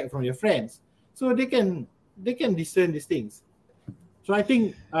of feedback from their friends. So they can discern these things. So I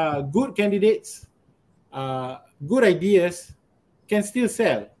think good candidates, good ideas can still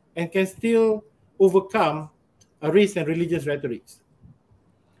sell and can still overcome race and religious rhetorics.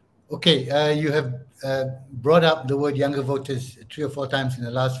 Okay, you have brought up the word younger voters 3 or 4 times in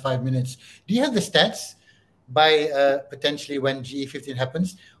the last 5 minutes. Do you have the stats by potentially when GE15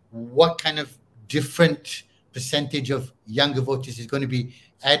 happens? What kind of different percentage of younger voters is going to be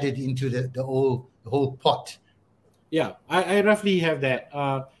added into the whole pot? Yeah, I roughly have that.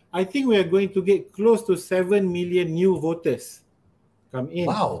 I think we are going to get close to 7 million new voters come in.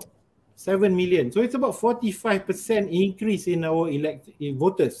 Wow. 7 million. So it's about 45% increase in our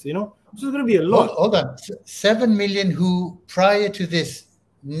voters, So it's going to be a lot. Hold on. 7 million who prior to this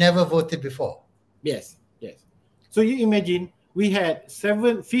never voted before. Yes. So you imagine we had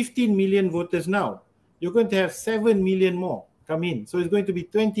 15 million voters now. You're going to have 7 million more come in. So it's going to be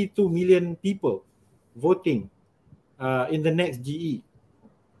 22 million people voting in the next GE.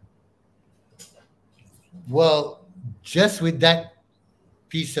 Well, just with that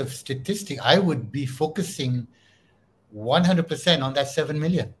piece of statistic, I would be focusing 100% on that 7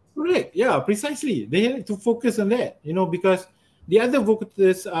 million. Correct. Yeah, precisely. They have to focus on that, because the other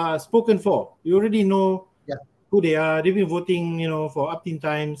voters are spoken for. You already know who they are. They've been voting, for up to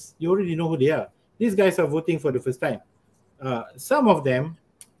times. You already know who they are. These guys are voting for the first time. Some of them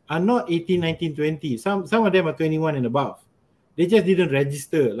are not 18, 19, 20. Some of them are 21 and above. They just didn't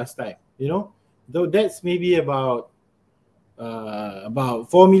register last time, Though that's maybe about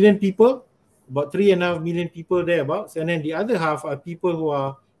 4 million people, about 3.5 million people thereabouts, and then the other half are people who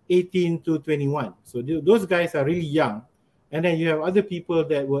are 18 to 21. So those guys are really young, and then you have other people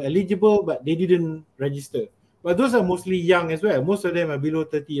that were eligible but they didn't register. But those are mostly young as well. Most of them are below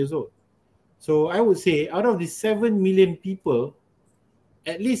 30 years old. So I would say out of the 7 million people,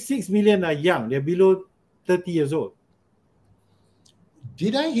 at least 6 million are young. They're below 30 years old.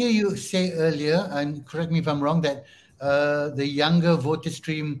 Did I hear you say earlier, and correct me if I'm wrong, that the younger voter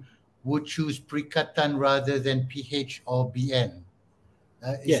stream would choose Perikatan rather than PH or BN?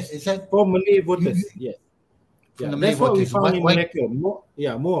 Yes. Is that for Malay voters? Yes. From the Malay that's what we voters. found in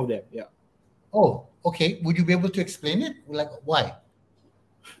Merdeka. More of them. Yeah. Oh, okay, would you be able to explain it? Like, why?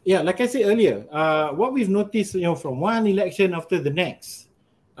 Yeah, like I said earlier, what we've noticed, from one election after the next,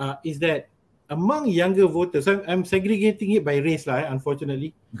 is that among younger voters, I'm segregating it by race,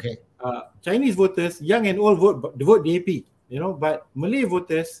 unfortunately. Okay. Chinese voters, young and old, vote DAP, but Malay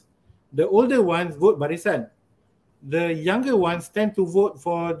voters, the older ones vote Barisan. The younger ones tend to vote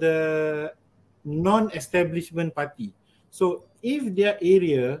for the non-establishment party. So if their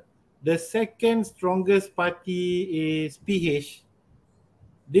area, the second strongest party is PH,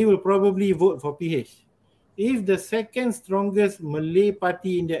 they will probably vote for PH. If the second strongest Malay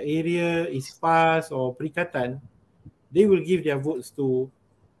party in their area is PAS or Perikatan, they will give their votes to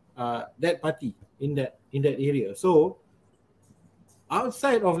that party in that area. So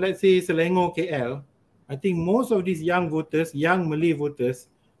outside of, let's say, Selangor, KL, I think most of these young voters, young Malay voters,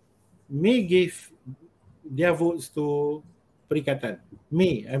 may give their votes to Perikatan.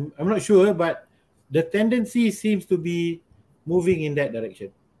 I'm not sure, but the tendency seems to be moving in that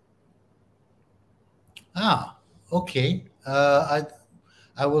direction. Okay. I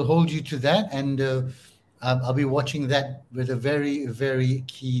will hold you to that, and I'll be watching that with a very, very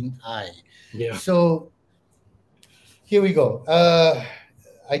keen eye. Yeah. So here we go.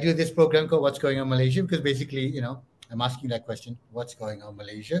 I do this program called What's Going on Malaysia, because basically, I'm asking that question, what's going on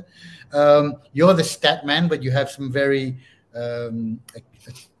Malaysia? You're the stat man, but you have some very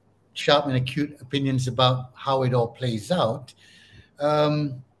sharp and acute opinions about how it all plays out.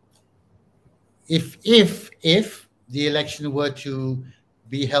 If the election were to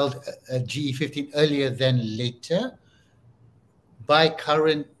be held GE15 earlier than later, by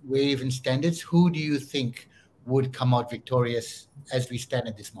current wave and standards, who do you think would come out victorious as we stand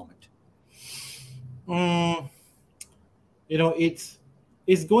at this moment?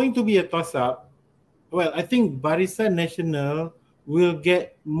 It's going to be a toss-up. Well, I think Barisan Nasional will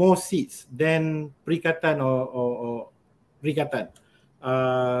get more seats than Perikatan or Perikatan.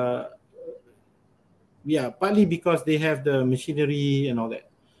 Partly because they have the machinery and all that.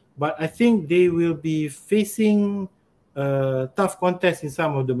 But I think they will be facing a tough contest in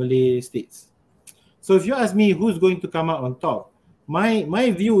some of the Malay states. So if you ask me who's going to come out on top,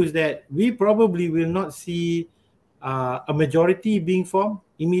 my view is that we probably will not see a majority being formed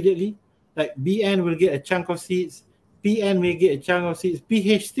immediately. Like BN will get a chunk of seats, PN may get a chunk of seats,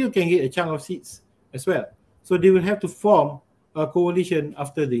 PH still can get a chunk of seats as well. So they will have to form a coalition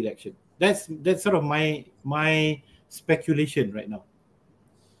after the election. That's sort of my speculation right now.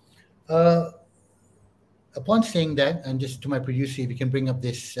 Upon saying that, and just to my producer, if you can bring up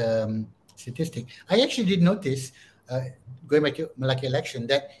this statistic, I actually did notice, going back to Melaka election,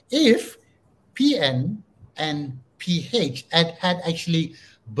 that if PN and PH had actually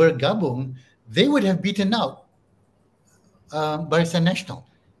bergabung, they would have beaten out Barisan Nasional.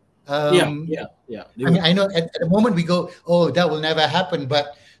 Yeah. I mean, I know at the moment we go, oh, that will never happen,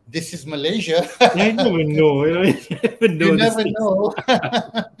 but this is Malaysia. I never know. You never know.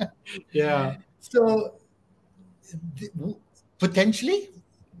 Yeah. So, potentially,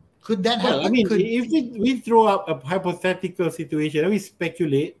 could that happen? Well, I mean, if we throw up a hypothetical situation, we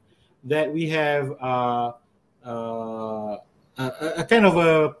speculate that we have a kind of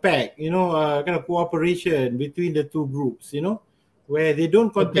a pact, a kind of cooperation between the two groups, where they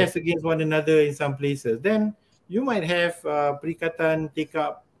don't contest against one another in some places. Then you might have Perikatan take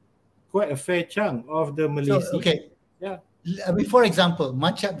up quite a fair chunk of the Malay seats. Okay. Yeah. I mean, for example,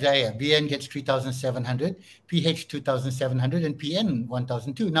 Machap Jaya, BN gets 3,700, PH 2,700, and PN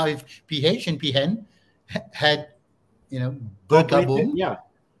 1,002. Now, if PH and PN had, bergabung,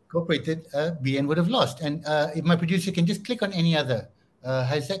 cooperated, BN would have lost. And if my producer can just click on any other,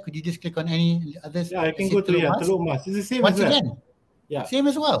 Haizat, could you just click on any others? Yeah, I can go to Teluk Mas. It's the same Once as well. again, yeah, same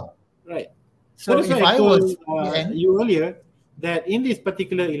as well. Right. So if I was you earlier that in this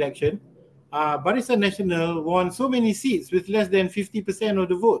particular election, Barisan Nasional won so many seats with less than 50% of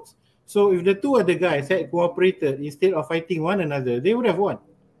the votes. So if the two other guys had cooperated instead of fighting one another, they would have won.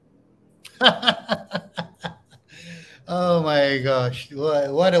 Oh my gosh!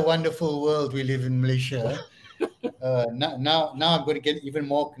 What a wonderful world we live in, Malaysia. Now I'm going to get even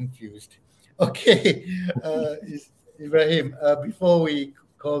more confused. Okay, Ibrahim, before we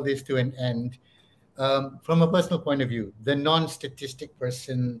call this to an end, from a personal point of view, the non-statistic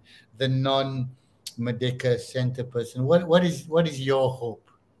person, the non-Merdeka Center person, what is your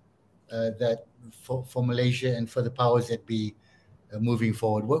hope that for Malaysia and for the powers that be moving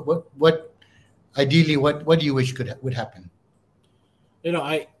forward? What ideally what do you wish would happen?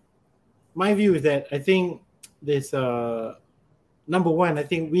 My view is that I think there's number one, I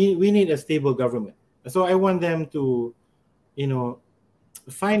think we need a stable government. So I want them to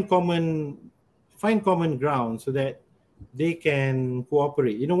find common find common ground so that they can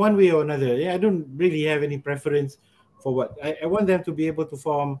cooperate, one way or another. I don't really have any preference for what. I want them to be able to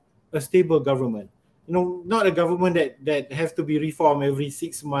form a stable government. Not a government that has to be reformed every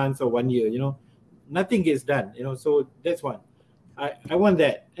 6 months or 1 year. Nothing gets done. So that's one. I want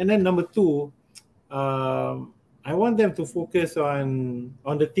that. And then number two, I want them to focus on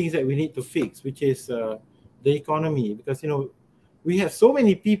the things that we need to fix, which is the economy, because we have so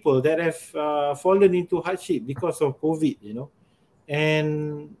many people that have fallen into hardship because of COVID,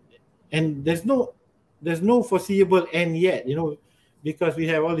 and there's no foreseeable end yet, because we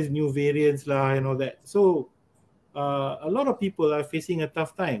have all these new variants and all that. So a lot of people are facing a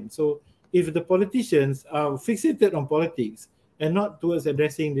tough time. So if the politicians are fixated on politics and not towards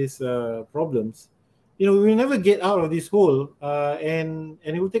addressing these problems, we will never get out of this hole, and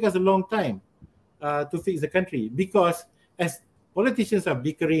it will take us a long time to fix the country, because as politicians are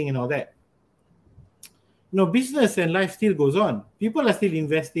bickering and all that, business and life still goes on. People are still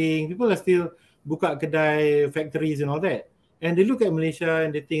investing, people are still buka kedai, factories and all that. And they look at Malaysia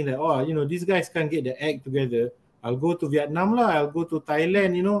and they think that, these guys can't get the act together. I'll go to Vietnam I'll go to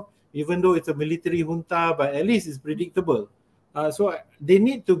Thailand, even though it's a military junta, but at least it's predictable. So they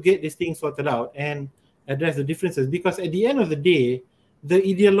need to get these things sorted out and address the differences, because at the end of the day, the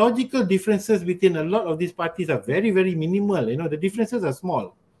ideological differences between a lot of these parties are very, very minimal. The differences are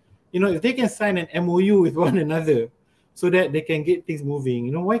small. If they can sign an MOU with one another so that they can get things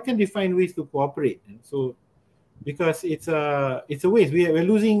moving, why can't they find ways to cooperate? So, because it's a waste. We're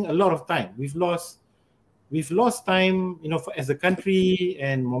losing a lot of time. We've lost time, as a country,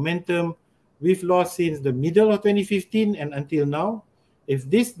 and momentum. We've lost since the middle of 2015 and until now. If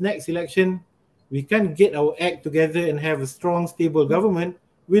this next election we can't get our act together and have a strong, stable government,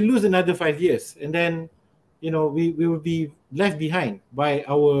 we'll lose another 5 years. And then, we will be left behind by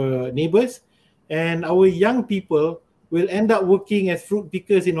our neighbors, and our young people will end up working as fruit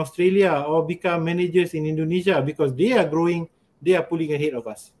pickers in Australia or become managers in Indonesia, because they are growing, they are pulling ahead of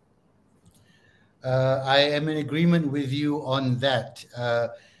us. I am in agreement with you on that.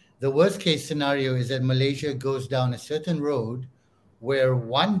 The worst case scenario is that Malaysia goes down a certain road where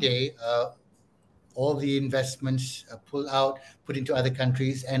one day all the investments put into other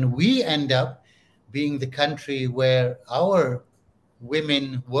countries, and we end up being the country where our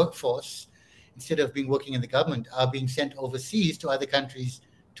women workforce, instead of working in the government, are being sent overseas to other countries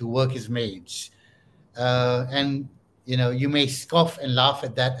to work as maids. And you may scoff and laugh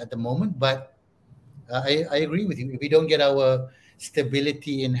at that at the moment, but I agree with you. If we don't get our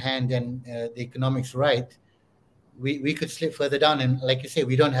stability in hand and the economics right, we could slip further down. And like you say,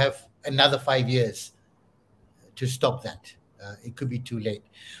 we don't have another 5 years to stop that. It could be too late.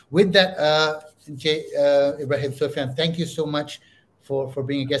 With that, Ibrahim Suffian, thank you so much for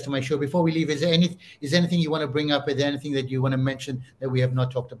being a guest on my show. Before we leave, is there anything you want to bring up? Is there anything that you want to mention that we have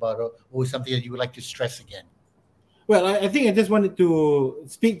not talked about, or something that you would like to stress again? Well, I think I just wanted to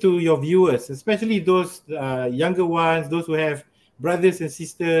speak to your viewers, especially those younger ones, those who have brothers and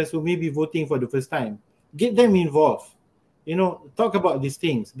sisters who may be voting for the first time. Get them involved. Talk about these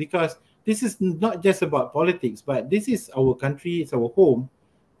things, because this is not just about politics, but this is our country, it's our home,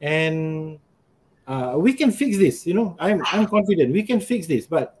 and we can fix this. I'm confident we can fix this,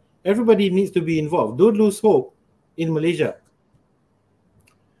 but everybody needs to be involved. Don't lose hope in Malaysia.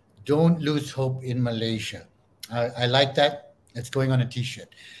 Don't lose hope in Malaysia. I like that. It's going on a t-shirt.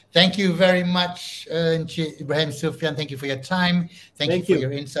 Thank you very much, Ibrahim Suffian. Thank you for your time. Thank you for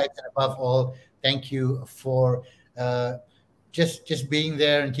your insights, and above all, thank you for just being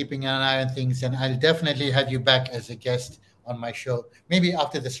there and keeping an eye on things. And I'll definitely have you back as a guest on my show, maybe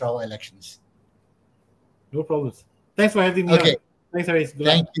after the Sarawak elections. No problems. Thanks for having me. Okay. On. Thanks, Haris.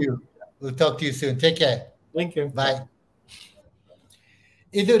 Thank you. We'll talk to you soon. Take care. Thank you. Bye.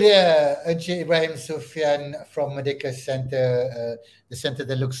 Itu dia Encik Ibrahim Suffian from Merdeka Center, the center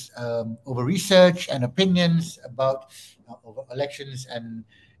that looks over research and opinions about over elections and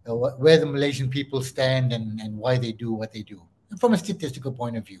where the Malaysian people stand and why they do what they do from a statistical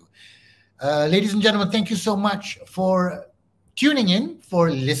point of view. Ladies and gentlemen, thank you so much for tuning in,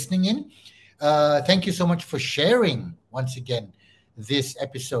 for listening in. Thank you so much for sharing once again this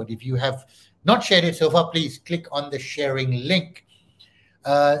episode. If you have not shared it so far, please click on the sharing link.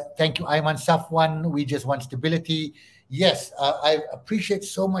 Thank you, Ayman Safwan. We just want stability. Yes, I appreciate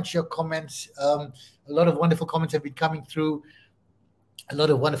so much your comments. A lot of wonderful comments have been coming through. A lot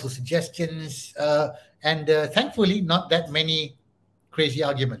of wonderful suggestions. And thankfully, not that many crazy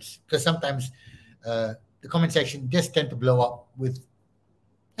arguments. Because sometimes the comment section just tend to blow up with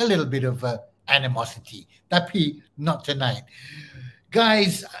a little bit of animosity. Tapi not tonight.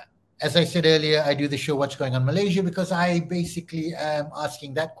 Guys, As I said earlier, I do the show What's Going on Malaysia because I basically am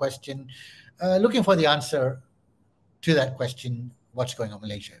asking that question, looking for the answer to that question, what's going on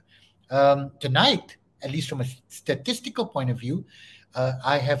Malaysia. Tonight, at least from a statistical point of view,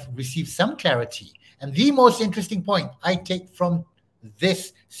 I have received some clarity. And the most interesting point I take from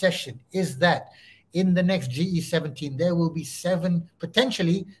this session is that in the next GE17, there will be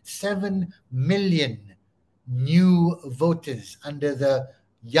potentially 7 million new voters under the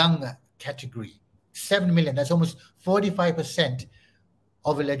young category. 7 million, that's almost 45%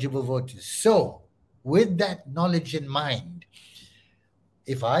 of eligible voters. So with that knowledge in mind,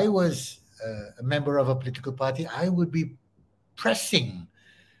 if I was a member of a political party, I would be pressing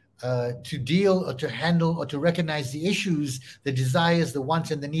to deal or to handle or to recognize the issues, the desires, the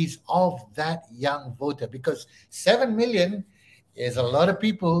wants and the needs of that young voter, because 7 million is a lot of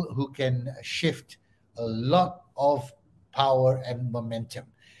people who can shift a lot of power and momentum.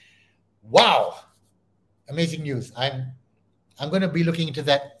 Wow, amazing news. I'm going to be looking into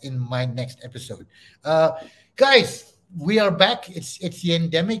that in my next episode. Guys, we are back. It's the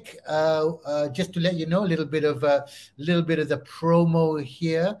endemic. Just to let you know, a little bit of the promo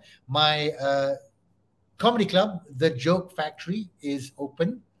here. My comedy club, The Joke Factory, is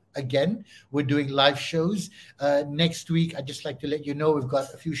open again. We're doing live shows next week. I'd just like to let you know we've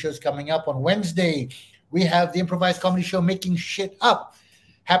got a few shows coming up. On Wednesday, we have the improvised comedy show Making Shit Up,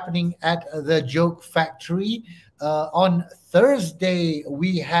 happening at The Joke Factory. On Thursday,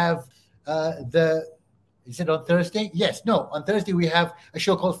 we have is it on Thursday? Yes, no. On Thursday, we have a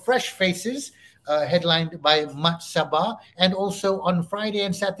show called Fresh Faces, headlined by Mat Sabah. And also on Friday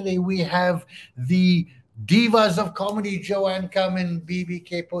and Saturday, we have the Divas of Comedy, Joanne Kam and BB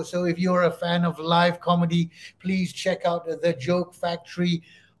Kepo. So if you're a fan of live comedy, please check out The Joke Factory,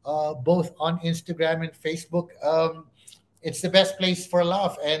 both on Instagram and Facebook. It's the best place for a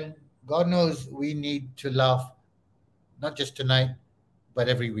laugh. And God knows we need to laugh, not just tonight, but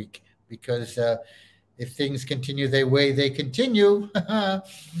every week. Because if things continue the way they continue,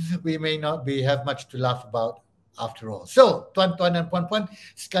 we may not have much to laugh about after all. So, tuan-tuan dan puan-puan,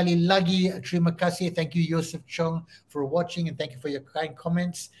 sekali lagi terima kasih. Thank you, Yosef Chong, for watching, and thank you for your kind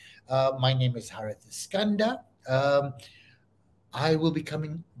comments. My name is Harapan Iskandar. I will be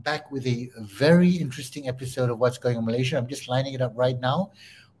coming back with a very interesting episode of What's Going on Malaysia. I'm just lining it up right now.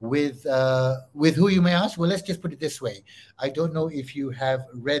 With who, you may ask? Well, let's just put it this way. I don't know if you have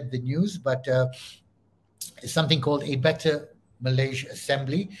read the news, but something called a Better Malaysia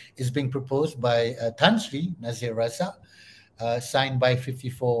Assembly is being proposed by Tan Sri Nazir Razak, signed by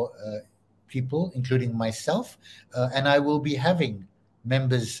 54 people, including myself. And I will be having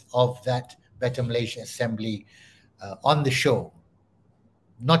members of that Better Malaysia Assembly on the show.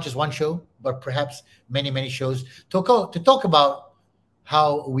 Not just one show, but perhaps many, many shows to talk about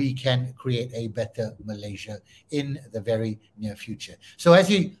how we can create a better Malaysia in the very near future. So as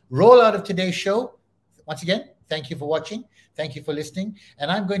we roll out of today's show, once again, thank you for watching. Thank you for listening.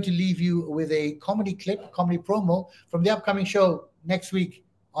 And I'm going to leave you with a comedy clip, comedy promo from the upcoming show next week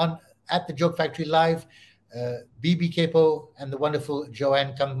at the Joke Factory Live. BB Kepo and the wonderful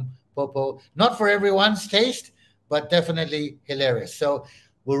Joanne Kampopo. Not for everyone's taste, but definitely hilarious. So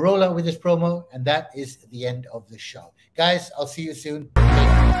we'll roll out with this promo, and that is the end of the show. Guys, I'll see you soon.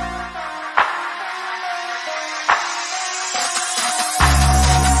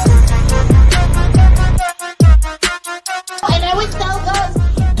 And I always tell girls,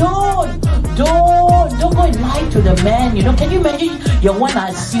 don't go and lie to the man. You know, can you imagine you want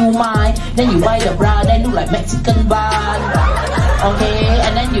to siew mai, then you buy the bra, then look like Mexican bun, okay,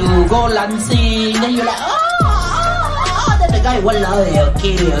 and then you go lancing, then you're like, then the guy, walao,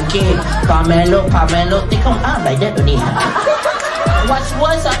 okay, Pamelo, take off, like that only. What's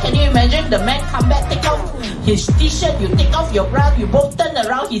worse, can you imagine the man come back, take off his t-shirt, you take off your bra, you both turn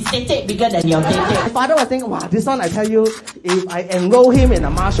around, his tete bigger than your tete. My father was thinking, wow, this one I tell you, if I enroll him in a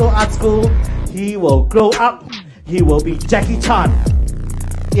martial arts school, he will grow up, he will be Jackie Chan.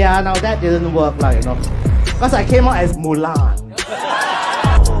 Yeah, now that didn't work, like, you know, because I came out as Mulan.